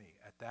follow me.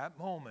 At that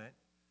moment,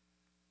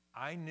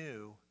 I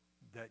knew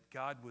that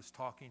God was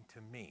talking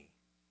to me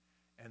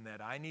and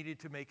that I needed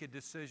to make a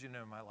decision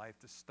in my life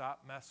to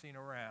stop messing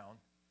around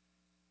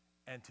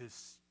and to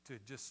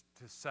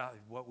sell,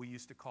 what we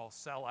used to call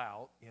sell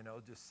out,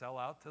 just sell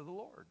out to the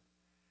Lord.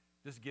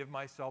 Just give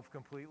myself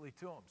completely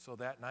to Him. So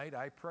that night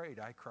I prayed,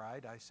 I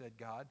cried, I said,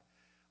 God,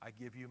 I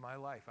give You my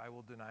life. I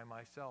will deny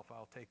myself.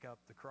 I'll take up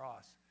the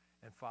cross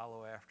and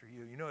follow after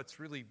You. It's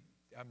really,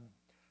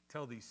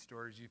 tell these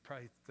stories, you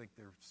probably think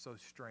they're so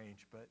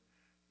strange, but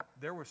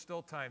there were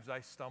still times I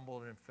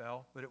stumbled and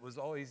fell, but it was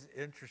always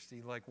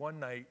interesting. Like one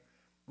night,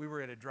 we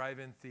were at a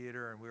drive-in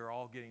theater, and we were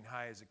all getting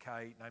high as a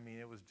kite.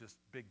 It was just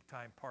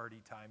big-time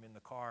party time in the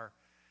car.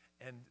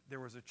 And there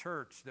was a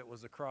church that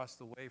was across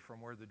the way from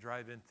where the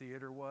drive-in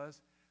theater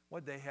was.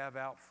 What'd they have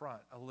out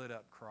front? A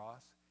lit-up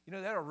cross.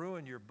 That'll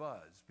ruin your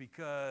buzz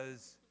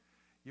because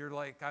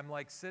I'm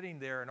like sitting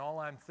there, and all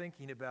I'm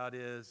thinking about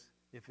is,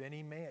 if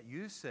any man,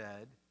 you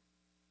said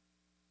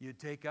you'd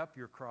take up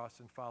your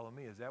cross and follow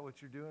me. Is that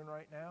what you're doing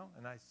right now?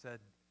 And I said,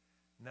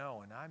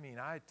 no. And I mean,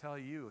 I tell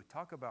you,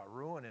 talk about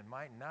ruining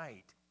my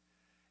night.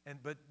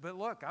 But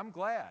look, I'm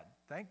glad.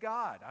 Thank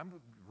God. I'm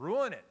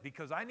ruining it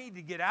because I need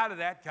to get out of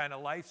that kind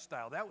of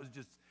lifestyle. That was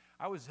just,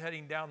 I was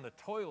heading down the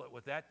toilet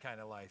with that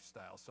kind of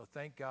lifestyle. So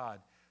thank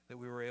God that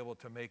we were able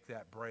to make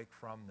that break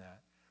from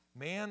that.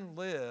 Man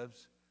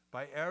lives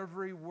by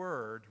every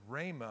word,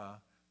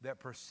 rhema, that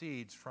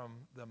proceeds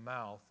from the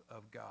mouth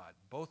of God.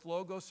 Both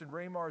Logos and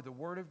rhema are the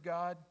word of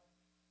God.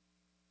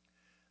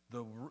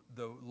 The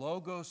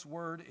Logos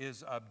word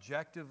is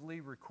objectively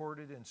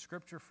recorded in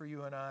Scripture for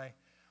you and I,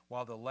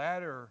 while the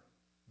latter,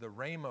 the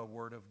rhema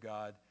word of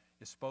God,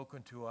 is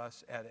spoken to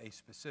us at a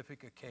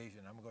specific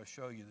occasion. I'm going to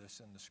show you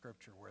this in the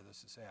Scripture where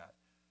this is at.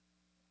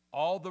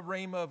 All the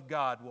rhema of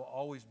God will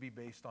always be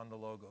based on the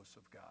Logos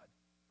of God.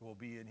 It will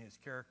be in his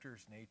character,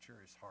 his nature,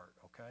 his heart,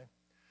 okay?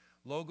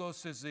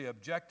 Logos is the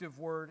objective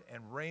word,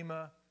 and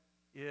rhema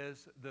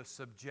is the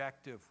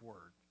subjective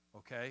word,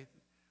 okay?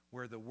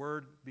 Where the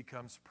word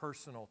becomes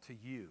personal to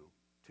you,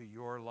 to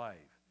your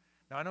life.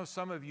 Now, I know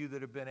some of you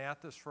that have been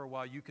at this for a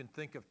while, you can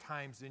think of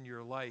times in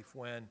your life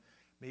when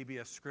maybe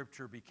a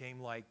scripture became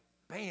like,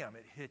 bam,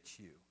 it hits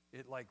you.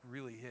 It like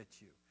really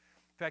hits you.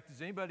 In fact,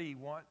 does anybody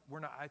want,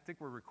 I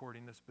think we're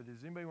recording this, but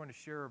does anybody want to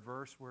share a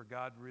verse where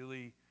God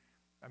really,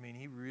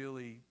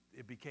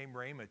 it became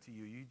rhema to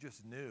you? You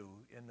just knew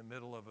in the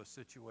middle of a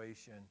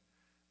situation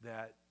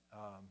that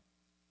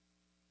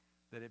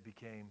it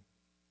became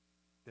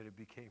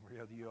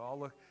real to you. All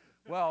look,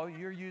 well,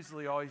 you're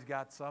usually always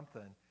got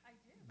something. I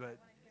do.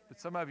 But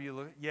some of you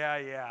look,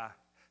 yeah.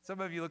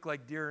 Some of you look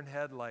like deer in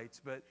headlights,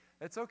 but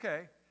it's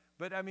okay.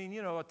 But I mean,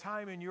 a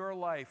time in your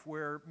life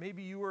where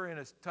maybe you were in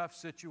a tough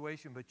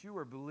situation, but you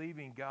were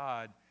believing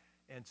God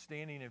and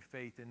standing in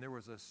faith, and there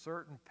was a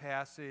certain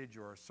passage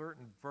or a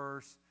certain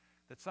verse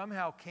that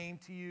somehow came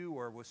to you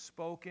or was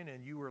spoken,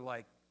 and you were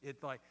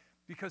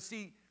because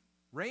see,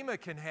 rhema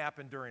can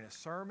happen during a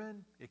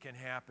sermon, it can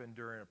happen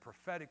during a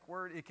prophetic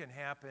word, it can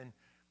happen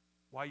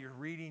while you're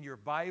reading your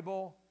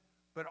Bible,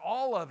 but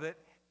all of it,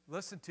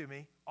 listen to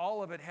me,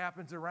 all of it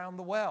happens around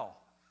the well,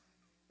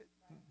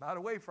 not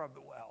away from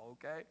the well,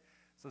 okay?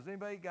 So has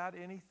anybody got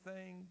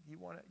anything you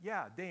want to?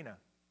 Yeah, Dana.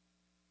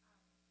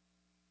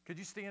 Could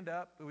you stand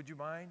up? Would you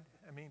mind?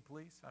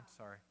 Please. I'm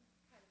sorry.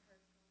 Kind of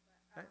personal,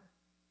 but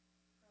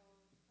so a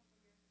couple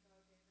years ago,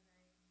 Dave and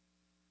I,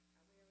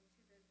 we owned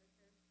two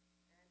businesses,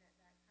 and at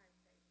that time,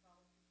 they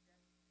both just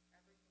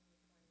everything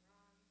was going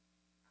wrong. It was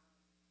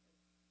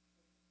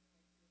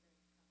looking like we were going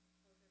to have to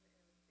close it.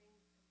 It was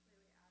things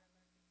completely out of our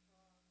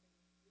control,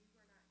 things we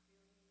were not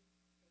doing, things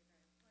our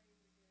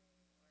employees were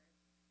doing, or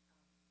something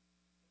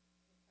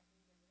somebody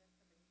got to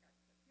put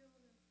fuel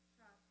in the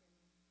truck and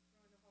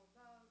ruin the whole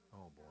load.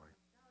 Oh, boy.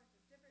 Just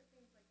different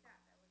things like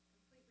that was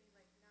completely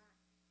like not,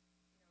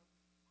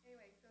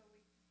 Anyway, so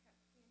we just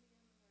kept standing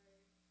in the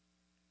Word,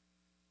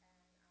 and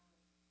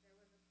there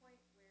was a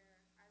point where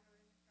I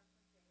rode in the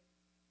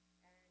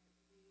truck with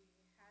Dave,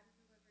 and we had a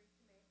delivery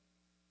to make.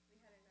 We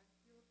had enough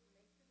fuel to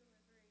make the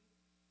delivery,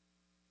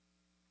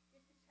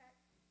 get the check,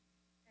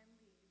 and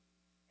leave,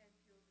 and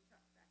fuel the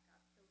truck back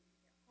up so we could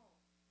get home.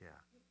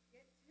 Yeah. We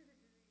get to the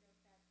Dorito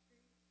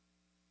factory.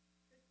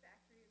 This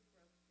factory is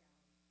broke down.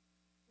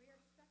 We are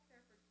stuck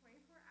there for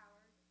 24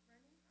 hours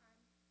running on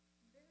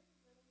very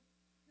little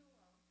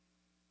fuel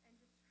and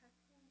just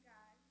trusting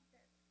God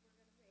that we're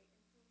going to wait.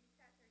 And so we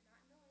sat there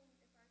not knowing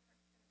if our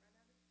truck's going to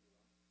run out of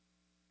fuel.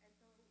 And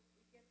so we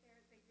get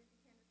there. They didn't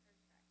hand us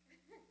our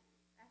check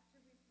after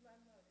we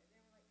unloaded.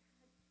 And we're like,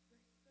 God, we're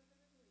still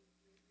going to leave.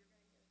 You're going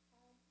to get us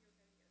home. You're going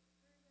to get us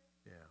through this.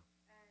 Yeah.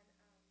 And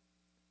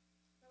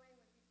so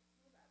anyway, we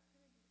pulled up to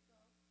the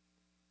diesel.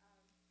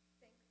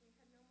 Thankfully,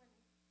 had no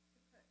money to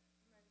put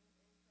money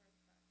into our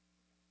truck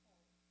to get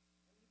home.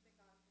 And we've been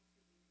gone for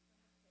 2 weeks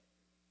from the kids.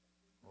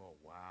 Oh,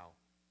 wow.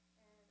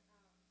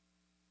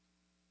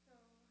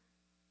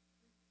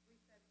 And so we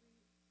said,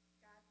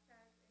 God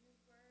says in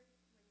his word,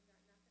 when you got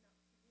nothing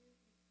else to do,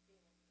 you stand.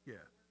 And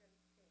Yeah. so we're going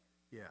to stand.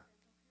 Yeah.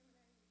 And so him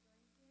and I,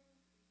 we joined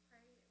hands, we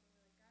prayed, and we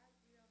were like, God,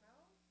 we don't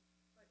know,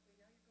 but we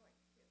know you're going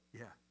to.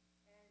 Yeah.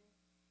 And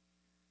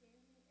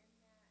standing in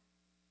that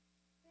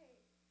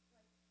faith,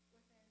 like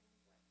within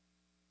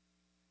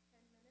 10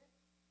 minutes,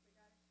 we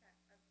got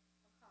a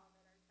call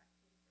that our check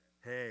came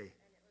through. Hey.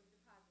 And it was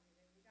deposited,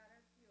 and we got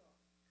our fuel.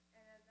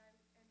 And it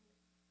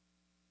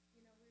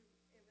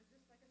was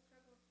just like a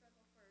struggle for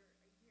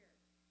a year.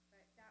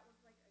 But that was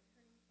like a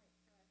turning point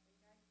for us. And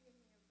God gave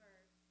me a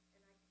verse,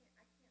 and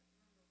I can't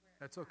remember where.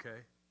 That's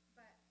okay.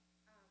 But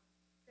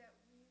that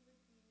we would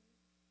be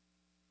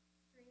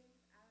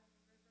streams out of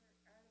the river,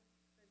 out of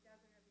the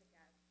desert of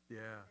Negev.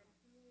 Yeah. And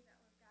to me, that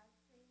was God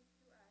saying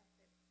to us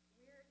that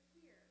we're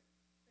here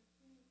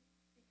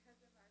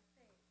because of our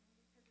faith and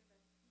because of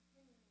us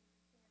continuing to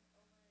stand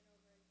over and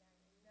over again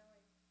and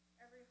knowing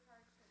every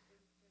hardship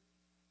is just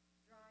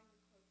drawing you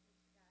closer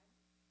to God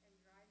and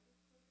drives us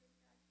closer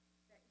to God,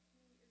 that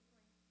he is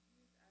going to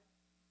use us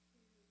to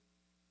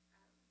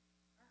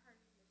our heart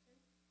is mission.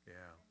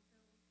 Yeah. And so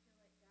we feel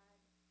like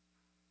God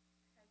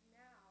has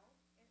now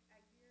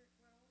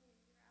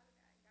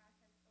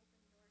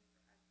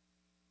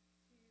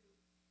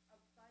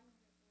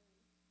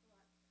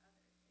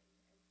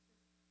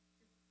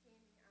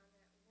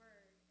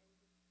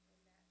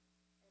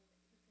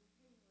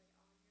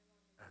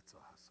That's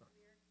awesome.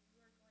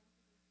 You are going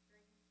to these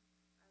streams on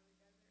the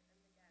desert and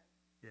the Negev.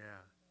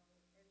 Yeah. So,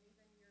 and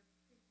even you're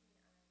preaching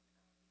on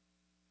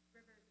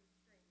rivers and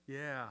streams.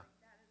 Yeah.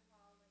 Like that is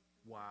all like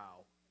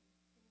Wow.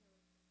 continually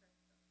different. So,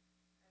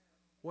 I don't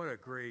know. What a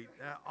great,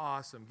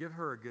 awesome. Give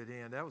her a good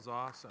hand. That was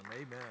awesome.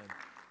 Amen.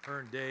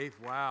 Her and Dave.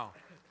 Wow.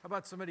 How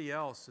about somebody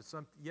else?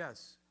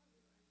 Yes.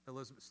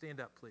 Elizabeth,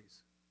 stand up,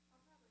 please. I'll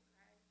probably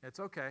cry.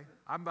 It's okay.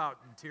 I'm about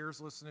in tears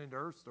listening to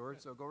her story,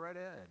 so go right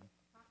ahead.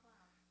 Talk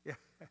loud. Yeah.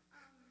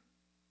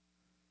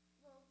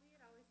 Well, we had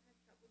always had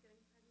trouble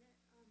getting pregnant.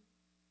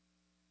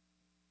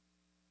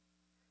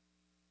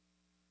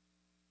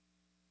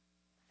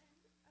 And I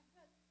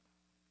had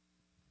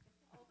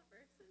all the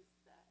verses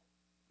that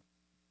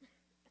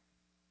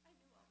I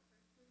knew all the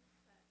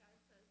verses that God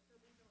says he'll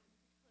leave no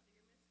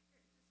infertility or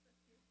miscarriages with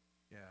you,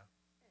 Yeah.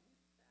 and that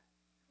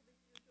he'll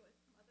make you a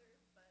joyous mother,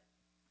 but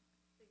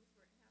things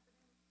weren't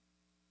happening.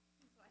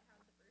 And so I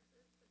had the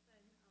verses, but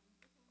then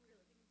this when we were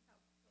living in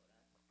South Dakota,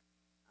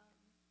 our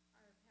pastor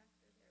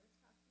there was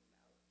talking about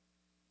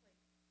like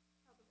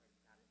how the word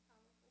of God is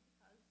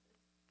powerful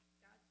because it's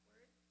God's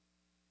word,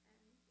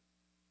 and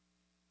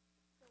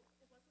so it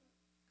wasn't a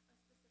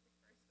specific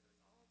verse, but it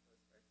was all of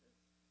those verses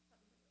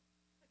suddenly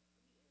clicked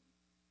for me,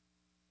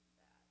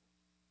 and that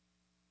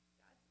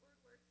God's word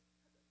works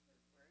because it's his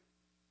word,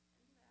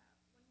 and that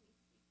when we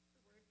speak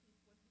the word,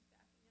 he's the one who's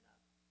backing it up,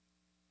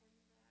 and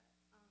that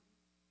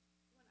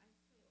when I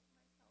say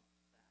over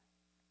myself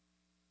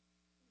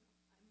that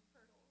I'm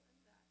fertile and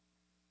that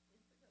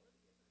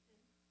infertility isn't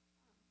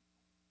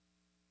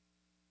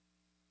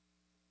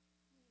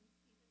in main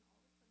season, all of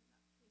a sudden that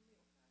became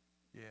real for us.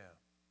 Yeah. That's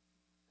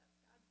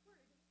God's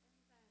word.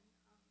 And then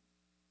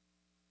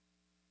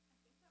I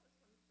think that was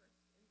one of the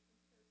first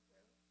instances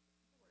where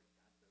the word of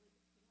God really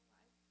became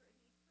alive for a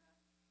need for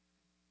us.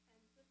 And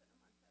within a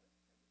month I was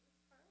pregnant with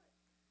Scarlett.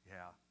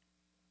 Yeah.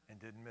 And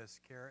didn't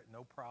miscarry,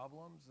 no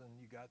problems, and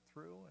you got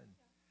through, and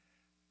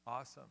Yeah.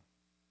 awesome.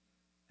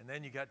 And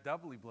then you got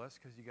doubly blessed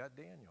because you got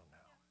Daniel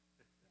now.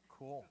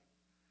 Cool.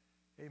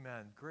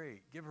 Amen.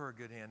 Great. Give her a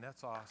good hand.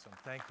 That's awesome.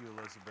 Thank you,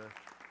 Elizabeth.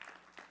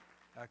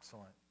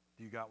 Excellent.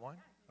 Do you got one?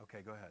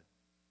 Okay, go ahead.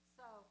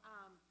 So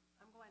I'm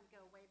going to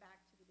go way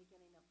back to the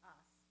beginning of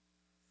us.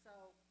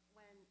 So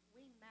when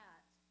we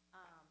met,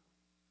 some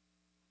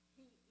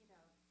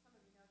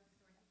of you know the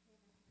story. He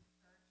came into this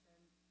church,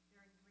 and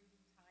during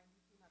greeting time, he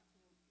came up to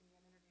me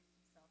and introduced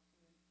himself to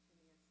me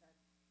and said,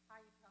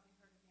 "Hi, you probably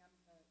heard of me. I'm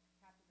the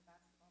captain of the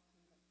basketball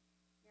team at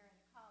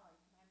Marietta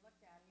College." And I looked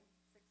at him,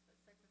 6'6".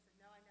 I said,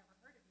 "No, I never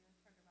heard of you," and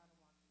turned around and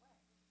walked away.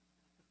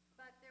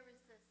 But there was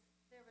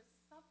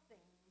something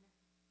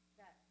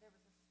there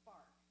was a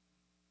spark.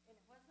 And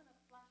it wasn't a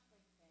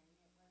fleshly thing,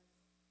 it was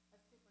a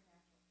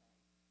supernatural thing.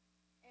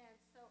 And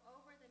so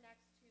over the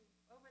next 2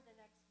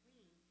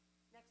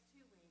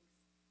 weeks,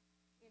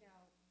 he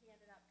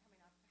ended up coming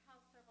out to the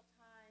house several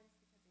times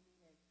because he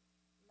needed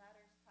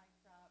letters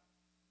typed up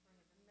for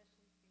the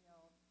mission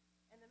field.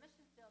 And the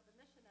mission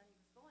that he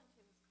was going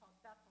to was called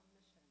Bethel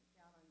Mission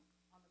down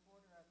on the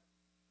border of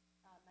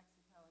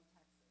Mexico and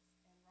Texas,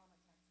 in Roma,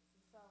 Texas.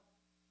 And so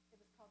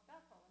it was called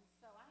Bethel. And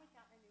so I had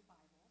gotten a new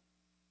Bible,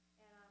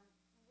 and I'm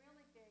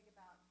really big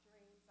about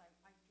dreams. I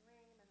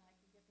dream, and I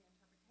can get the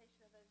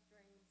interpretation of those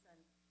dreams.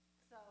 And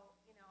so,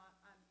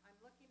 I'm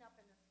looking up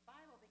in this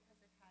Bible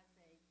because it has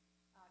a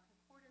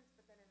concordance,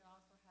 but then it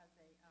also has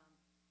an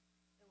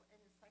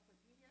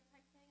encyclopedia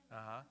type thing. In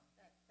Uh-huh.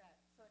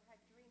 So it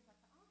had dreams. I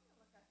thought, I'm going to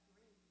look up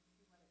dreams and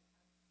see what it has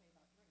to say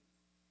about dreams.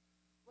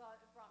 Well,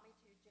 it brought me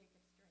to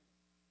Jacob's dream.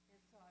 And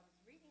so I was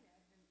reading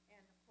it,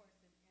 and of course,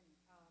 it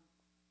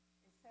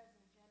says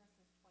in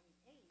Genesis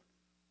 28,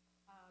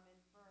 in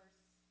verse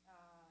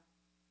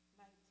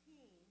 19,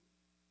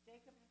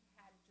 Jacob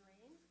had a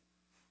dream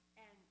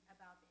and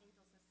about the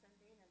angels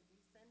ascending and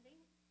descending,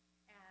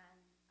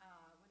 and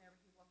whenever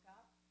he woke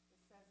up, it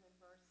says in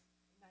verse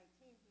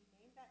 19, he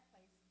named that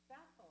place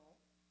Bethel,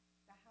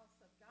 the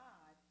house of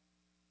God,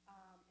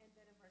 and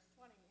then in verse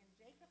 20, and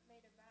Jacob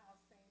made a vow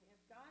saying, if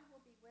God will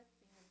be with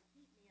me and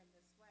keep me in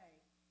this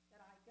way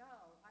that I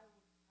go,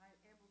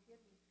 and will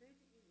give me food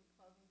to eat and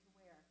clothing to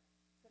wear,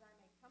 so that I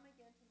may come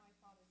again to my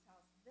father's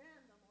house,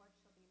 then the Lord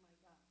shall be my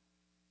God.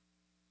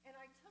 And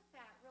I took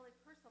that really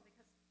personal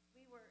because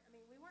we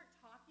weren't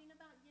talking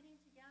about getting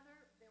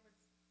together. There was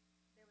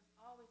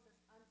always this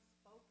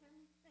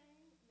unspoken thing,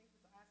 and he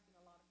was asking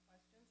a lot of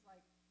questions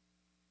like,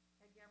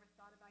 have you ever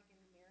thought about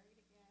getting married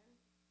again?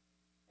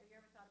 Have you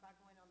ever thought about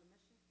going on the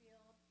mission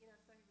field? So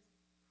he was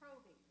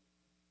probing.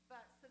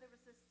 But so there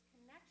was this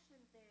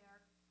connection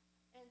there.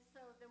 And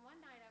so then one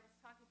night I was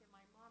talking to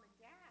my mom and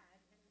dad,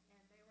 and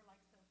they were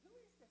like, so who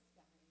is this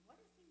guy? What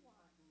does he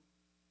want? And,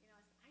 I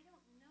said, I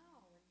don't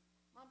know. And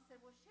Mom said,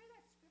 well, share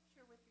that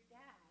scripture with your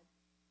dad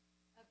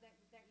that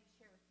you shared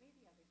with me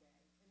the other day.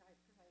 And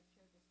because I had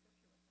shared this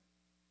scripture with her.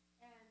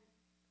 And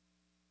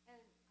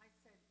I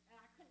said,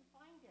 and I couldn't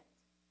find it.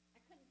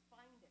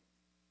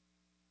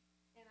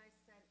 And I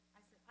said,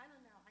 I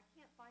don't know. I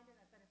can't find it.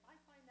 But if I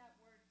find that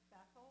word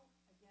Bethel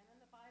again in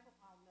the Bible,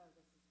 I'll know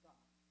this is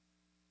God.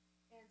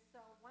 And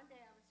so one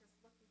day I was just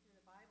looking through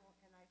the Bible,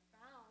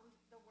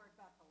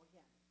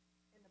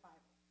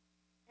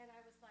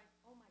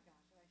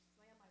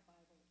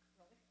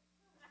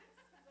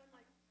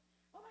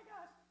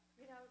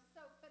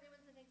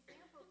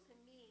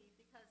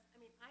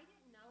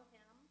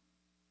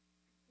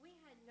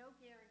 no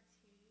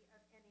guarantee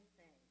of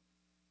anything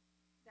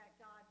that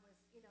God was,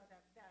 because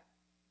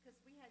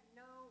we had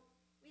no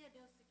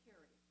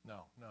security.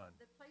 No, none.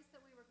 The place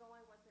that we were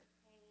going wasn't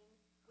paying.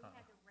 We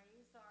had to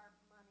raise our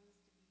monies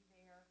to be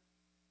there.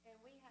 And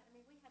we had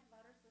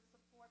letters of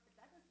support, but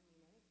that doesn't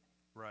mean anything.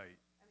 Right.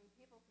 I mean,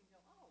 people can go,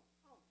 oh,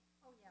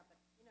 yeah, but,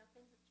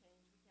 things have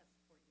changed. We can't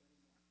support you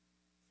anymore.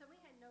 So we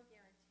had no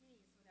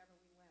guarantees whenever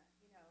we went,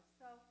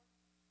 So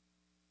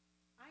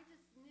I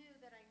just knew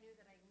that I knew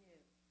that I knew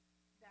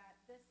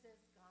that this is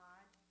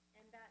God,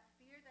 and that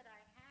fear that I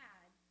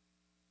had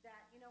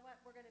that, you know what,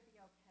 we're going to be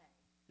okay.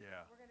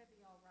 Yeah. We're going to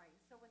be all right.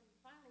 So when he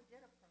finally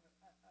did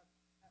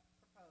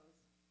propose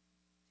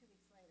 2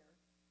 weeks later,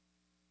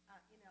 I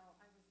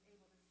was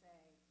able to say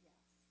yes.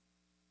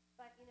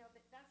 But,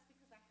 but that's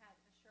because I had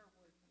a sure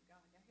word from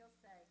God. Now, he'll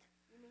say,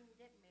 you mean you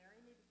didn't marry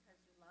me because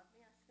you love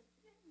me? I said, I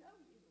didn't know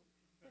you.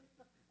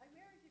 I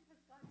married you because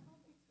God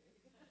told me to.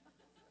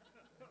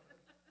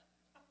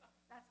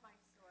 That's my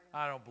story.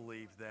 I don't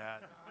believe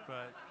that,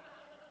 but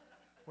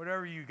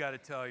whatever you got to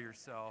tell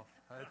yourself,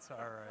 that's all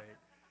right.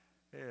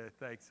 Yeah,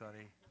 thanks,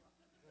 honey.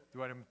 Do you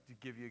want him to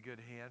give you a good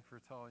hand for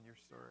telling your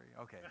story?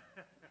 Okay.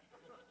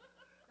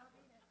 Don't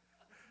need it.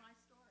 It's my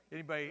story.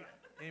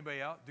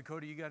 Anybody out?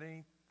 Dakota, you got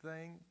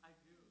anything? I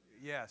do.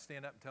 Yeah,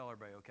 stand up and tell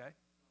everybody, okay?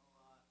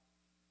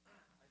 So, I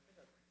think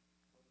I've told this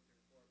here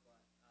before, but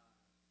when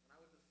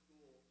I went to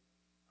school,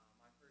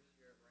 my first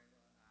year at Rhema,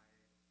 I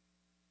was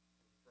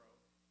broke,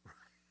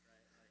 right?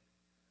 Like, I just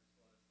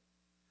was.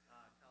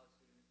 College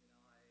student,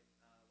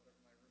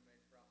 whatever my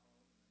roommates brought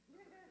home,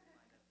 and then whatever I could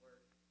find at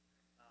work.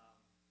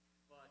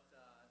 But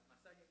my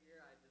second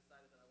year, I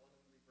decided that I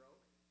wasn't going to be broke,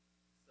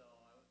 so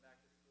I went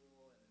back to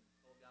school and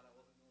told God I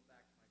wasn't going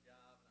back to my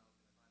job, and I was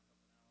going to find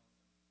something else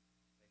and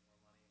make more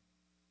money.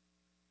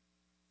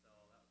 So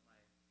that was my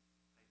idea of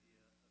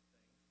things.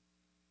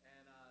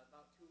 And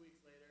about 2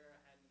 weeks later,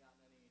 I hadn't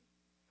gotten any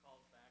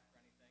calls back for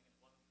anything, and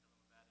it wasn't because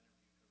I'm a bad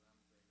interview, because I'm a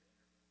very good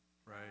interviewer.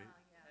 Right.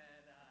 Yeah.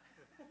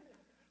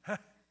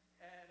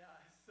 And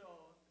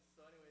so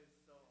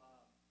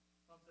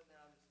I'm sitting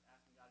there, I'm just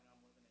asking God,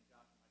 I'm living in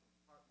Josh and Michael's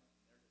apartment,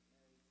 and they're getting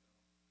married, so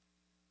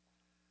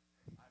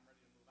I'm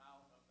ready to move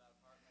out of that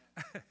apartment.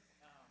 And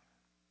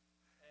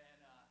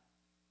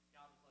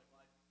God was like,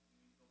 well, you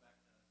need to go back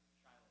to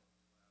Shiloh, is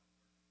where I was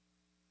working.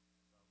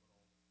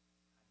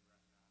 It's a little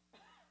tiny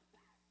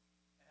restaurant.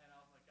 And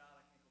I was like, God,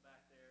 I can't go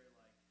back there,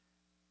 like,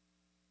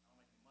 I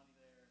don't make any money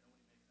there, nobody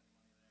makes any money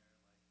there, like,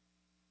 I'm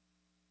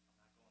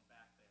not going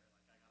back there, like,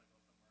 I gotta go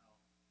somewhere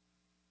else.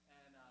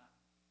 And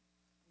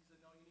he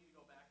said, no, you need to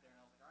go back there. And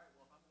I was like, all right,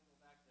 well, if I'm going to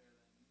go back there,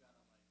 then you got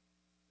to, like,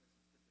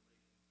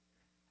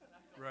 there's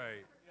some stipulations here.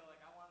 Right. Like,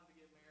 I wanted to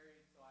get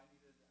married, so I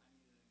needed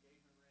an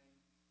engagement ring.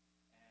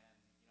 And,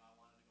 I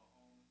wanted to go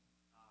home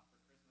for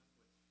Christmas,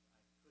 which I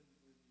couldn't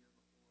do the year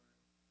before.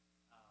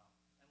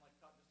 And, like,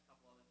 just a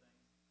couple other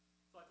things.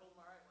 So I told him,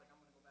 all right, like, I'm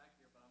going to go back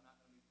here, but I'm not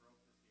going to be broke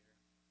this year.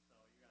 So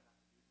you're going to have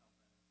to do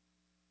something.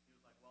 He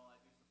was like, well, I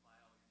do supply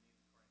all your needs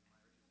according to my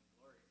riches and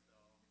glory, so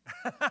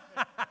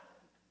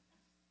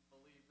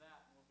believe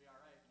that, and we'll be all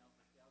right. And I was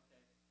like, yeah, okay.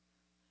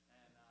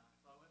 And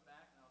so I went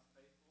back, and I was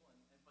faithful.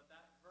 But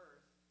that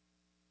verse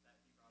that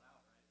he brought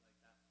out, right, like,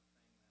 that's the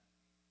thing that I was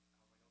like, okay.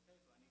 So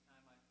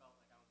anytime I felt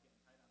like I was getting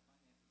tight on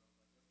finances, I was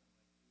like, listen,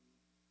 like, you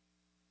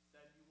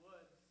said you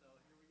would, so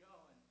here we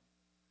go. And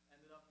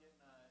ended up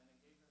getting an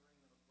engagement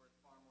ring that was worth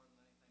far more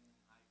than anything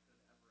I could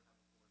ever have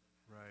afforded.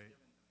 Right.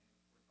 It was given to me.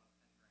 It was worth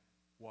about 10 grand.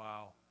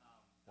 Wow.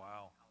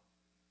 Wow.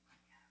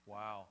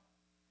 Wow.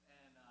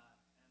 And then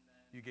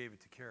You gave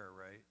it to Kara,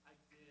 right? I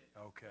did.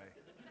 Okay.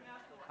 You can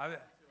ask her what I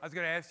was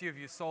going to ask you if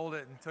you sold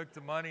it and took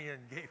the money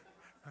and gave.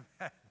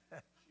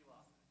 she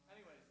lost it.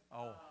 Anyways.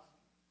 Oh.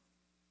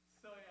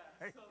 So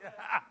yeah. So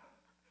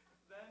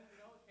then, it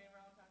came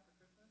around time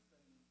for Christmas,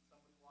 and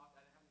somebody walked.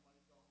 I didn't have any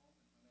money to go home,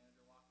 and my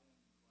manager walked in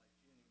and was like,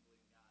 she didn't even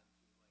believe in God. She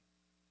was like,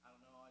 I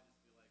don't know. I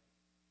just feel like I'm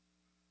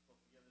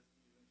supposed to give this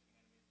to you, and she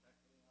handed me a check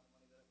for the amount of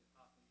money that it would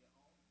cost me to get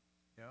home.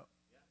 Yep.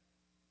 Yeah.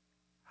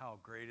 How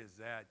great is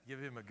that?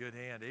 Give him a good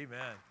hand.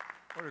 Amen.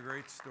 What a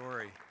great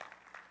story.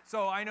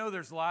 So I know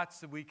there's lots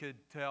that we could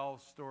tell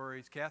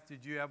stories. Kath,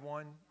 did you have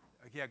one?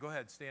 Yeah, go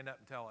ahead. Stand up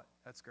and tell it.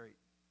 That's great.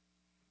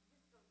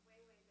 Just go way,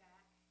 way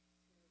back to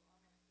almost to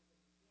the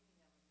beginning of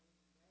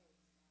Amazing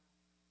Grace.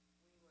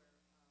 We were, I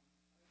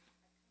come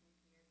here,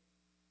 it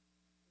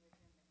was in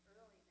the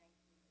early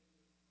 1980s, and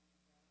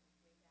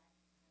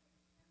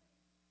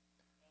it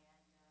was way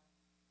back in kind of the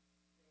beginning.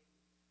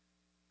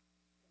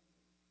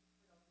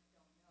 And for those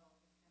that don't know,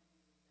 the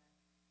Seminary was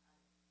contemporary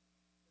Christian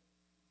singing group,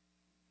 and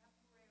we talked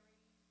to Jerry and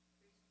a bunch of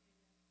young people were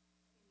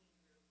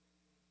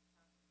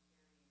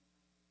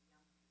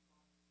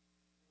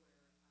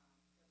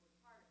that would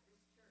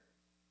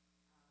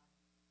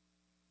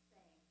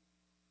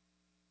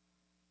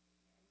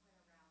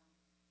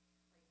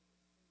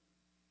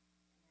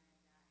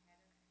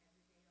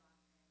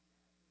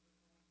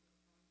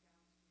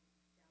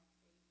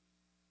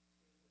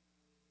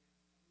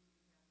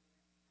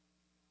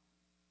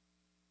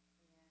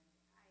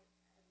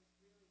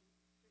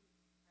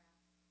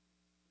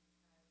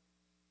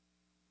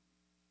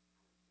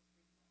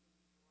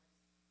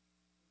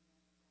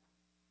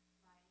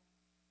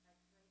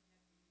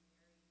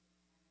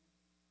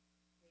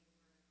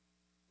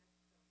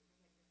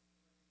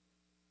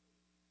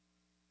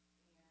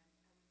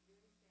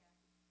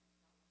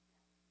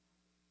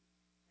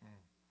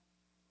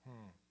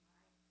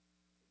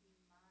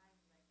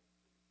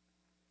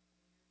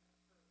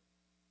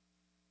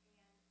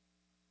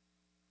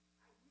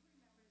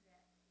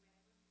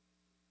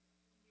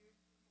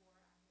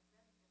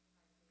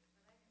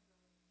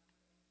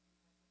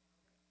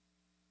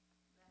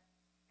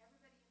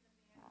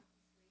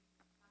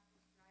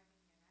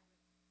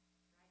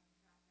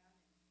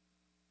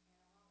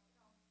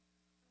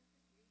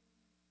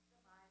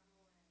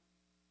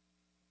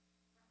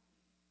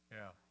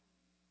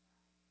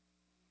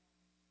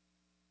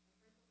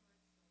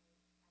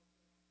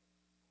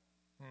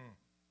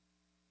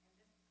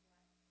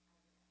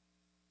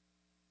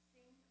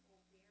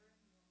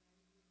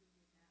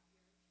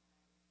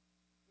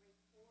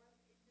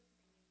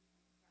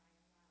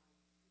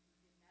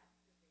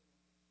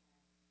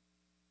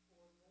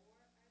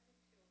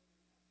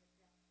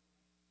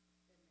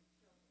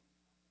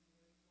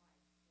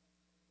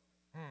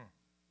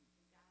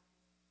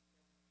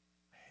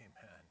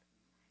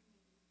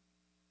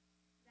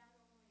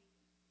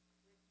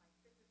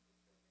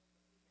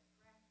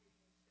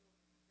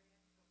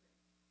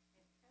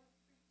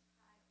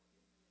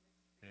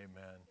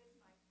Amen. is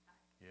my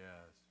cut.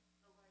 Yes.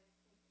 The Lord has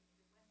taken me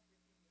to West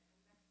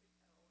Virginia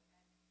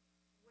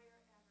and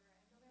Mexico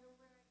and wherever, and no matter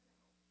where I go, there are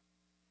children.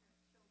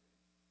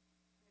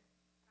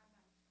 I'm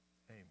not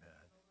ashamed.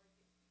 Amen. The Lord gives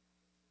me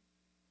opportunity.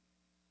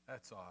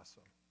 That's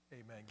awesome.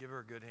 Amen. Give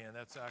her a good hand.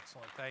 That's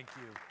excellent. Thank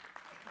you.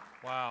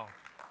 Wow.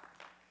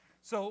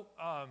 So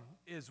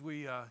as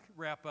we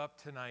wrap up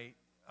tonight,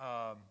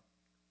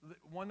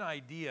 one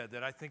idea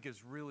that I think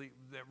is really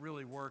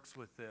works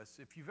with this,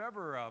 if you've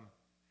ever,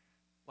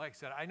 like I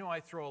said, I know I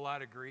throw a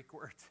lot of Greek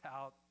words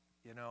out,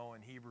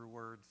 and Hebrew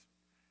words,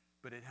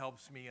 but it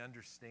helps me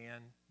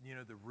understand,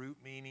 the root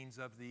meanings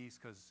of these,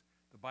 because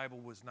the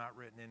Bible was not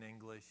written in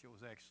English. It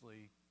was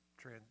actually,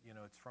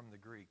 it's from the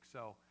Greek.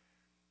 So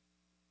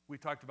we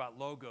talked about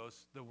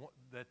logos,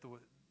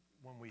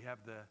 when we have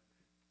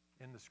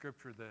in the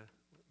scripture,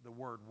 the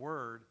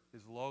word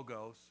is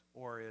logos,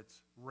 or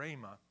it's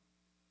rhema.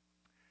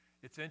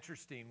 It's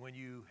interesting when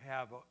you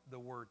have the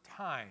word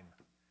time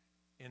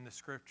in the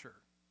scripture,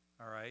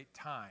 all right,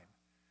 time.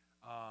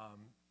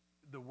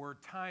 The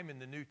word time in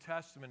the New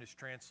Testament is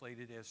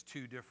translated as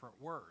two different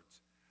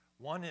words.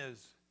 One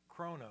is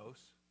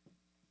chronos,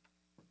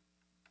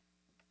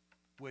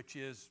 which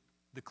is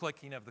the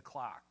clicking of the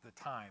clock, the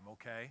time,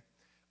 okay?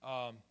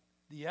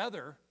 The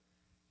other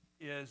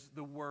is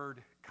the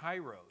word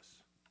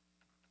kairos.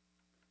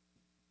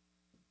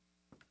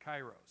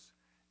 Kairos.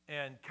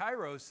 And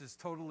kairos is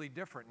totally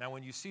different. Now,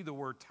 when you see the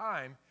word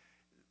time,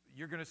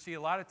 you're going to see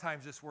a lot of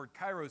times this word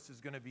kairos is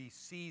going to be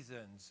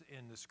seasons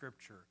in the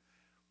scripture.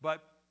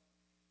 But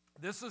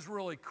this is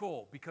really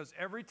cool because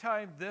every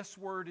time this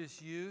word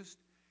is used,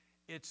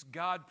 it's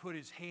God put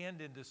his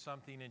hand into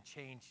something and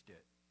changed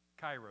it.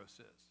 Kairos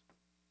is.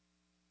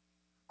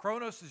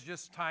 Chronos is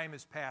just time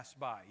has passed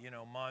by,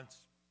 months,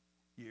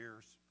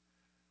 years.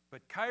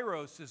 But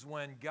kairos is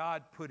when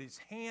God put his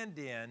hand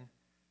in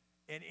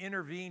and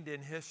intervened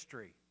in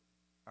history.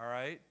 All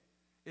right?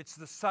 It's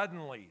the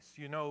suddenlies.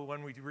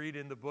 When we read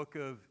in the book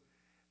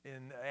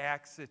in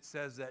Acts, it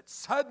says that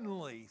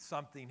suddenly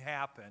something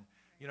happened.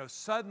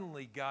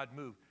 Suddenly God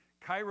moved.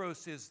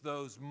 Kairos is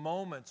those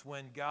moments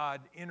when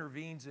God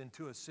intervenes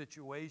into a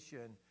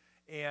situation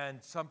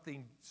and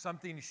something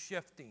is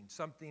shifting,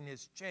 something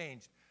has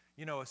changed,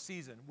 a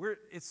season.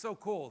 It's so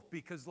cool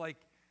because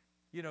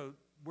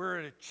we're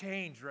at a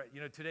change, right?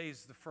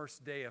 Today's the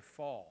first day of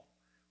fall,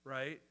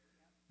 right?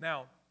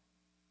 Now,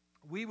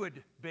 we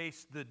would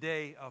base the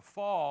day of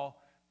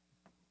fall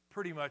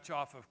pretty much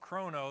off of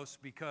Chronos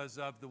because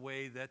of the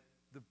way that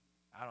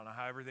I don't know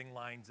how everything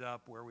lines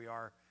up, where we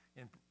are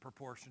in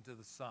proportion to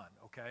the sun,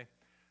 okay?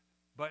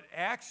 But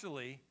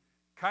actually,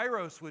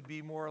 Kairos would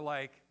be more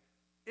like,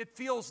 it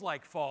feels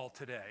like fall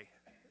today,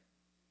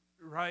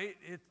 right?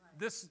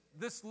 This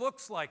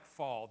looks like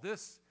fall.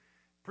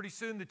 Pretty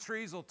soon the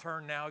trees will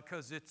turn now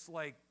because it's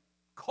like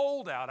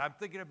cold out. I'm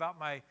thinking about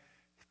my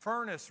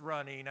furnace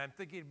running. I'm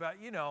thinking about,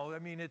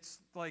 it's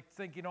like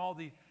thinking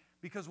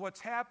because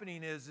what's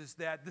happening is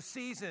that the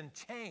season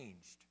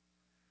changed.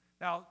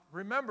 Now,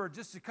 remember,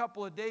 just a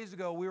couple of days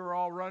ago, we were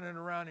all running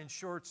around in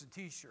shorts and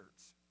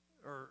T-shirts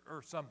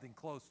or something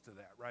close to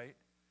that, right?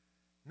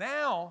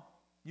 Now,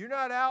 you're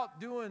not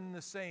out doing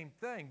the same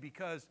thing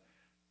because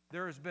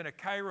there has been a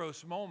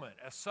kairos moment,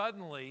 a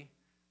suddenly,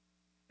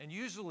 and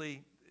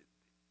usually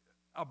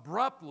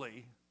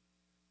abruptly,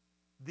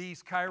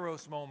 these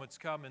kairos moments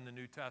come in the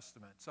New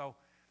Testament. So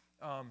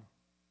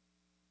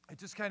it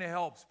just kind of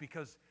helps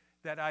because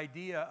that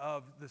idea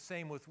of the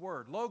same with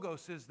word.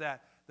 Logos is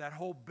that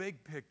whole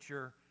big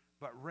picture,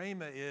 but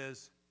rhema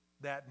is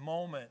that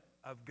moment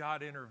of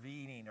God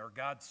intervening or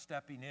God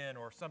stepping in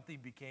or something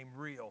became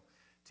real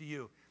to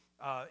you.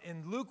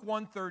 In Luke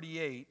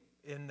 1:38,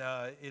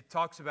 it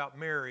talks about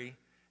Mary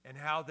and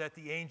how that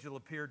the angel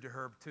appeared to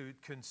her to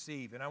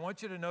conceive. And I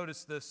want you to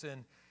notice this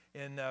in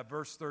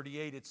verse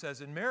 38. It says,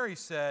 "And Mary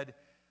said,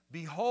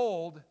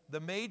 Behold, the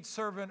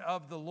maidservant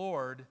of the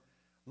Lord,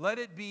 let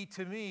it be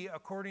to me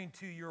according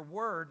to your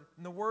word."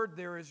 And the word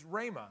there is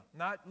rhema,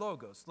 not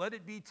logos. Let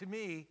it be to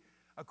me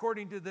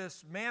according to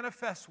this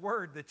manifest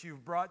word that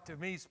you've brought to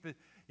me.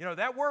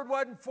 That word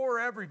wasn't for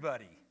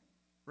everybody,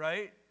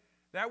 right?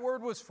 That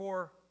word was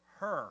for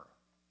her.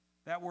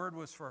 That word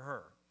was for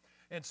her.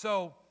 And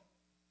so,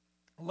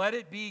 let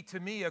it be to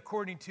me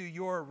according to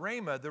your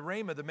rhema,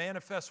 the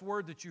manifest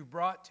word that you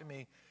brought to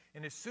me.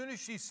 And as soon as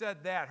she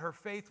said that, her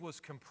faith was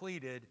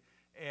completed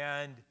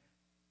and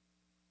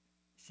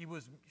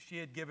she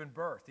had given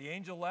birth. The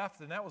angel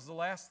left, and that was the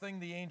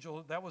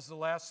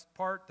last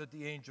part that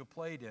the angel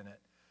played in it.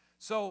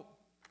 So,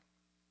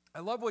 I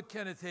love what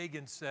Kenneth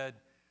Hagin said.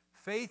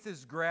 Faith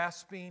is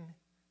grasping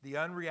the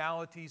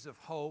unrealities of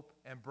hope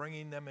and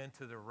bringing them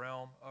into the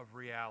realm of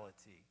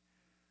reality.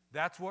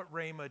 That's what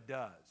rhema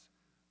does.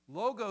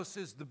 Logos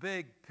is the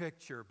big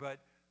picture, but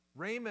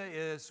rhema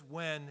is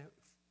when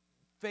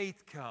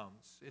faith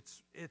comes.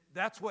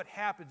 That's what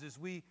happens is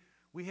we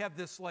have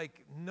this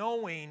like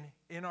knowing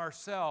in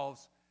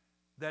ourselves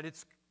that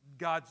it's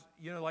God's,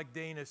 like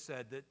Dana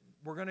said, that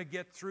we're going to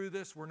get through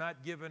this, we're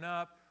not giving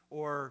up,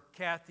 or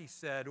Kathy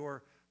said,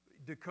 or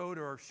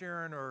Dakota or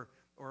Sharon or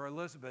or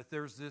Elizabeth,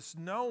 there's this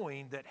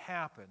knowing that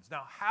happens.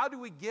 Now, how do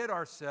we get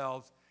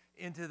ourselves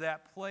into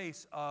that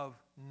place of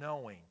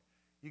knowing?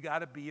 You got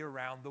to be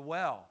around the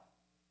well,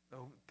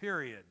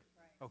 period.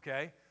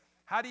 Okay?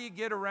 How do you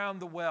get around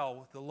the well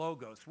with the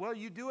Logos? Well,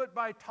 you do it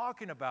by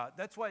talking about it.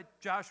 That's what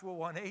Joshua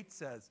 1:8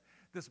 says.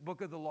 This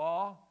book of the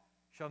law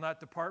shall not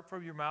depart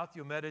from your mouth.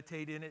 You'll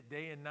meditate in it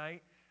day and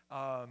night,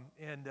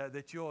 and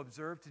that you'll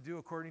observe to do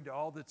according to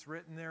all that's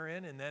written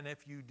therein. And then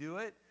if you do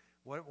it,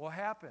 what will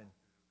happen?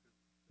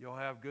 You'll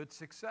have good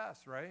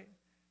success, right?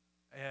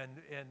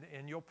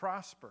 And you'll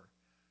prosper.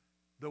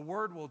 The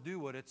Word will do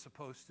what it's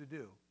supposed to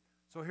do.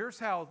 So here's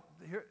how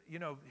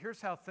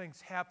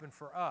things happen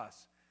for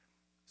us.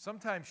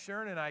 Sometimes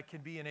Sharon and I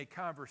can be in a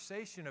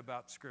conversation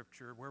about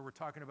Scripture where we're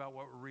talking about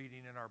what we're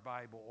reading in our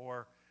Bible,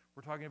 or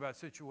we're talking about a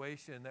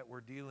situation that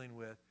we're dealing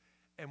with.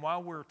 And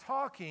while we're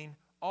talking,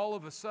 all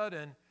of a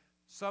sudden,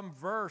 some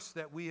verse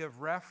that we have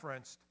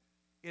referenced,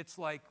 it's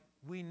like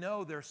we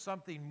know there's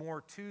something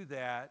more to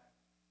that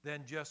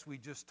than we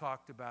just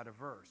talked about a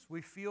verse.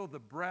 We feel the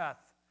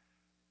breath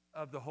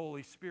of the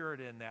Holy Spirit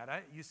in that.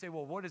 You say,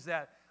 well, what is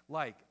that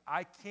like?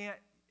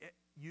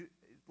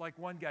 Like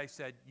one guy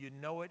said, you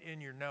know it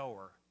in your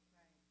knower.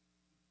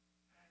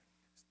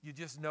 You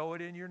just know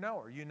it in your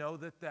knower. You know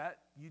that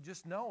you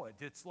just know it.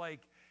 It's like,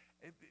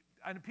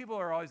 and people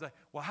are always like,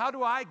 well, how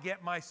do I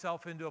get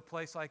myself into a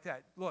place like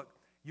that? Look,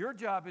 your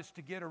job is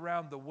to get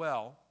around the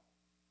well,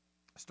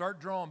 start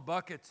drawing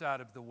buckets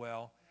out of the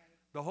well.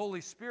 The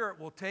Holy Spirit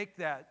will take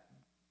that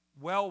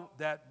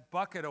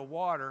bucket of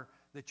water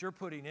that you're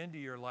putting into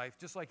your life,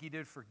 just like He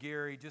did for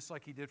Gary, just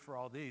like He did for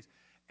all these,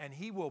 and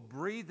He will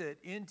breathe it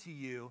into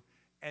you,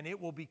 and it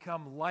will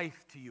become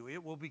life to you.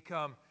 It will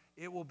become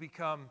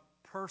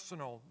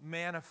personal,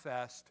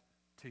 manifest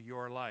to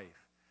your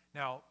life.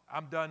 Now,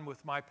 I'm done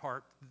with my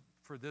part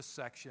for this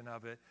section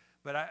of it,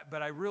 but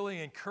I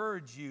really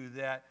encourage you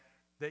that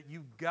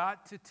you've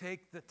got to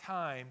take the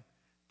time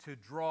to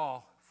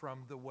draw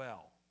from the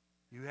well.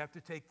 You have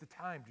to take the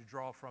time to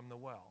draw from the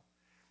well.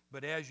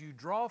 But as you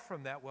draw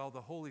from that well,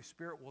 the Holy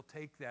Spirit will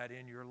take that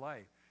in your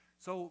life.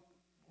 So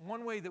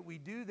one way that we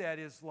do that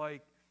is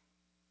like,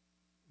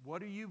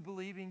 what are you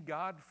believing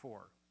God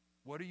for?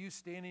 What are you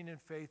standing in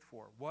faith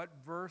for? What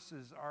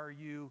verses are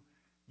you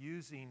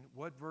using?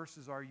 What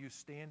verses are you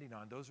standing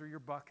on? Those are your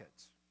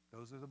buckets.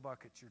 Those are the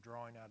buckets you're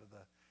drawing out of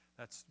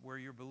that's where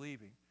you're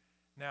believing.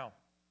 Now,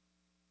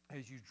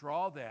 as you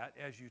draw that,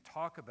 as you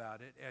talk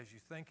about it, as you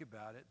think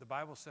about it, the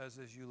Bible says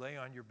as you lay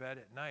on your bed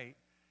at night,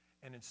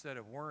 and instead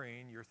of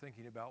worrying, you're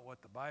thinking about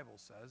what the Bible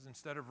says.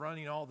 Instead of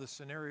running all the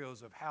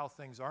scenarios of how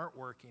things aren't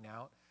working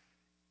out,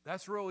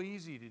 that's real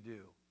easy to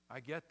do. I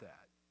get that.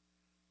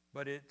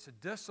 But it's a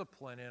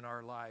discipline in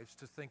our lives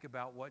to think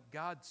about what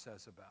God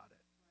says about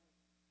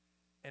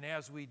it. And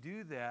as we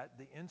do that,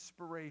 the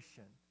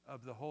inspiration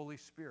of the Holy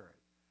Spirit,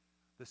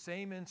 the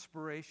same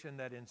inspiration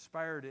that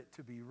inspired it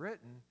to be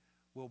written,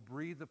 will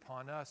breathe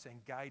upon us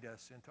and guide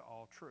us into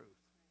all truth.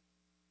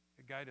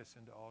 Guide us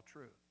into all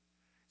truth.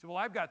 So, well,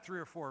 I've got 3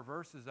 or 4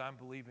 verses I'm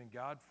believing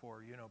God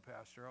for,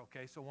 Pastor.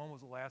 Okay, so when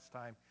was the last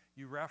time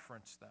you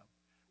referenced them?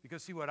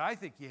 Because, see, what I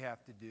think you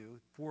have to do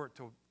for it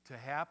to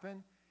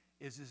happen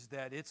is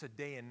that it's a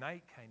day and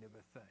night kind of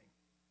a thing.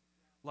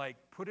 Like,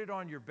 put it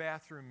on your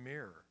bathroom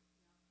mirror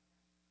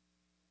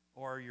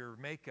or your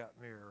makeup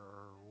mirror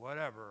or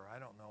whatever. I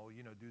don't know.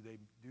 Do they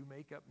do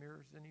makeup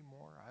mirrors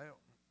anymore?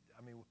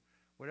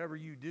 Whatever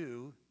you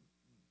do,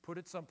 put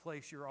it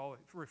someplace you're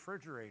always,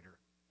 refrigerator.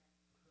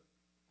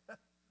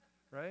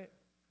 Right?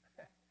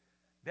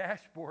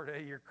 Dashboard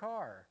of your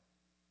car.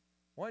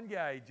 One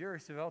guy, Jerry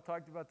Savelle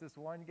talked about this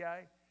one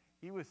guy.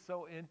 He was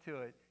so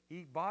into it.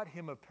 He bought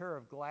him a pair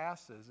of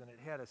glasses, and it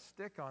had a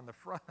stick on the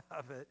front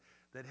of it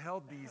that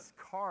held these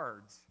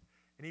cards.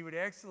 And he would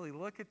actually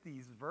look at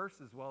these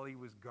verses while he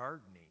was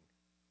gardening.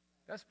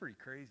 That's pretty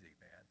crazy,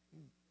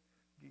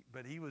 man.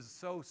 But he was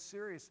so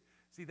serious.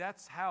 See,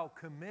 that's how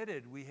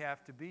committed we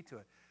have to be to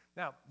it.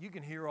 Now, you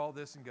can hear all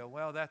this and go,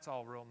 well, that's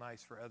all real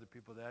nice for other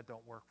people. That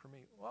don't work for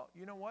me. Well,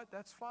 you know what?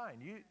 That's fine.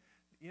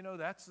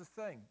 That's the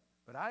thing.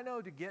 But I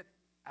know to get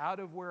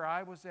out of where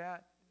I was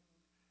at,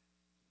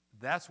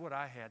 that's what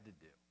I had to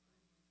do.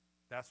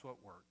 That's what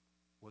worked,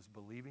 was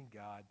believing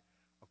God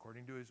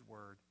according to His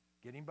Word,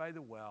 getting by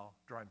the well,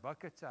 drawing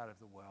buckets out of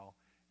the well,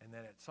 and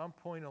then at some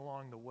point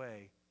along the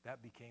way,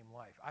 that became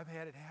life. I've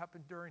had it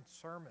happen during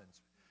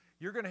sermons.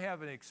 You're going to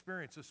have an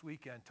experience this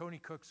weekend. Tony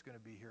Cook's going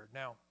to be here.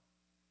 Now,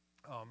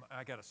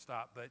 I got to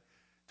stop, but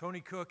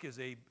Tony Cook is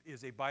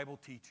a Bible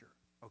teacher,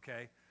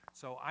 okay?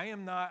 So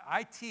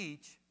I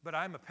teach, but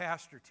I'm a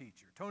pastor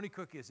teacher. Tony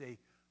Cook is a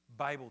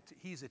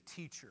he's a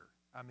teacher.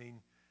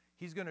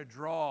 He's going to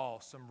draw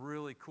some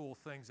really cool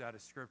things out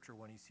of Scripture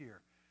when he's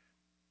here.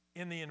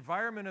 In the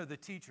environment of the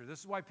teacher, this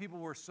is why people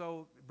were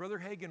Brother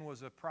Hagin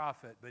was a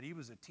prophet, but he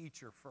was a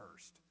teacher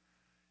first.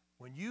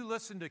 When you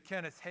listen to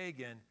Kenneth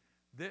Hagin,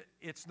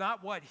 it's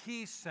not what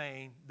he's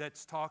saying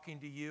that's talking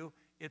to you.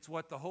 It's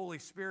what the Holy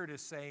Spirit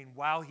is saying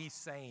while he's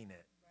saying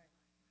it.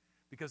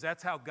 Because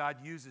that's how God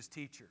uses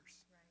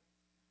teachers.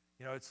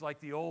 You know, it's like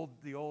the old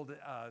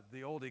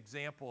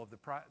example of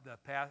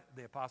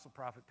the apostle,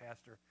 prophet,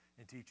 pastor,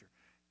 and teacher.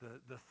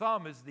 The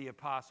thumb is the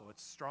apostle.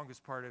 It's the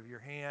strongest part of your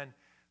hand.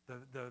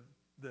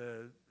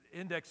 The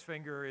index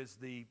finger is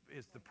the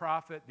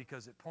prophet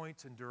because it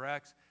points and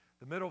directs.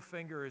 The middle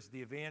finger is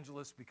the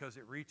evangelist because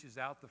it reaches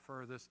out the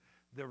furthest.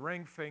 The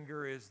ring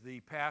finger is the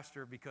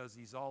pastor because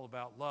he's all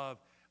about love.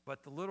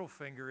 But the little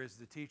finger is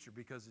the teacher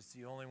because it's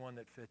the only one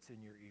that fits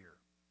in your ear.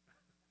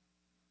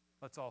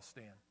 Let's all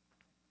stand.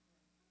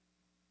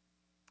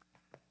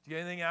 Did you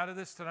get anything out of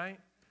this tonight?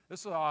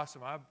 This is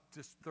awesome. I'm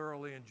just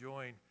thoroughly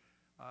enjoying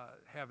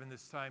having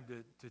this time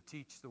to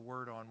teach the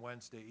Word on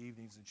Wednesday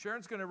evenings. And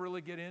Sharon's going to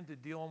really get into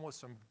dealing with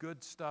some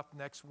good stuff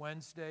next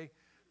Wednesday,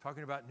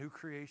 talking about new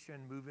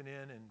creation, moving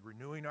in and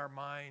renewing our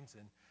minds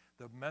and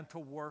the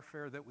mental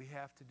warfare that we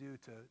have to do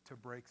to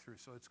break through.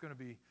 So it's going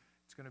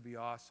to be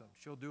awesome.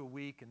 She'll do a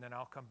week, and then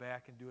I'll come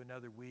back and do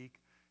another week,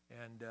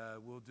 and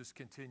we'll just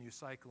continue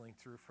cycling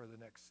through for the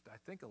next, I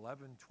think,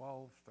 11,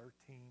 12, 13.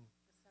 December.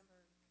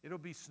 It'll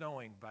be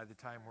snowing by the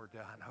time we're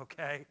done,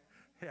 okay?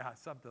 Yeah,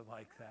 something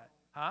like that.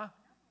 Huh?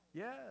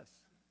 Yes.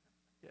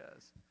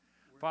 Yes.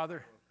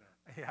 Father,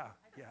 yeah.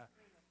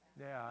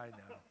 Yeah, I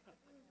know.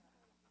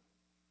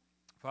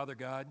 Father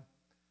God,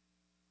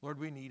 Lord,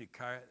 we need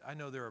I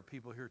know there are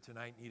people here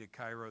tonight need a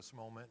Kairos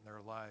moment in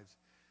their lives.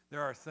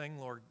 There are things,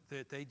 Lord,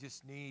 that they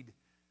just need,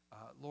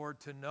 Lord,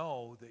 to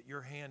know that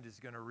your hand is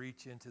going to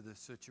reach into the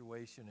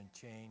situation and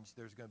change.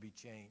 There's going to be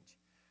change.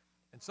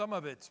 And some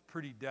of it's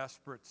pretty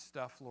desperate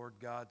stuff, Lord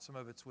God. Some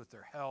of it's with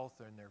their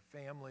health and their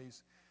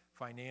families,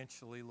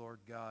 financially, Lord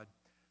God.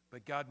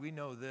 But God, we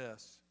know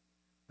this,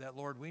 that,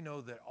 Lord, we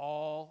know that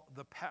all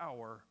the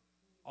power,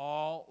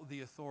 all the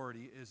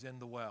authority is in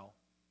the well.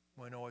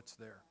 We know it's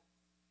there.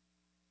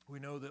 We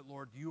know that,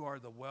 Lord, you are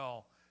the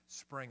well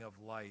spring of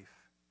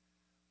life.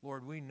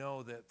 Lord, we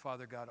know that,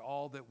 Father God,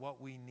 all that what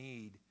we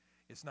need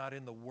is not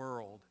in the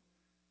world,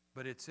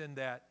 but it's in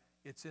that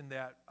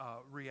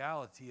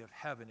reality of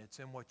heaven. It's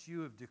in what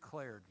you have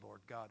declared,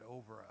 Lord God,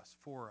 over us,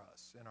 for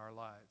us, in our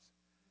lives.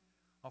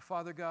 Now,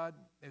 Father God,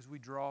 as we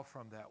draw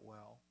from that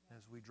well,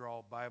 as we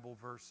draw Bible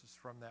verses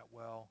from that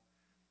well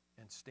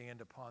and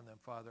stand upon them,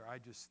 Father, I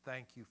just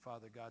thank you,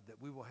 Father God,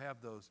 that we will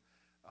have those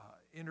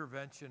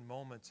intervention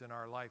moments in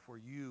our life where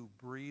you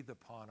breathe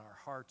upon our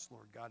hearts,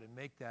 Lord God, and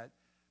make that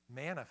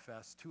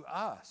manifest to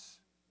us.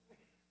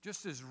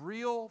 Just as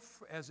real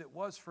as it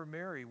was for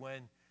Mary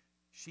when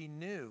she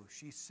knew,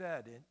 she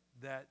said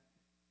that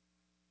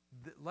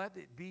let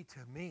it be to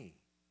me,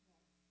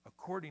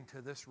 according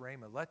to this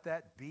rhema. Let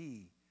that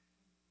be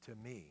to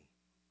me.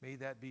 May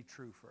that be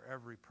true for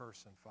every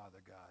person,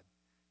 Father God,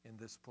 in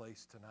this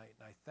place tonight.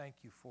 And I thank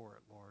you for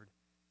it, Lord,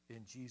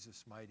 in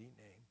Jesus' mighty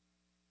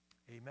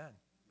name. Amen.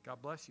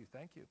 God bless you.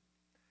 Thank you.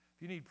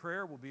 If you need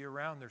prayer, we'll be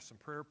around. There's some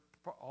prayer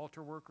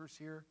altar workers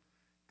here.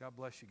 God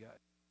bless you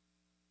guys.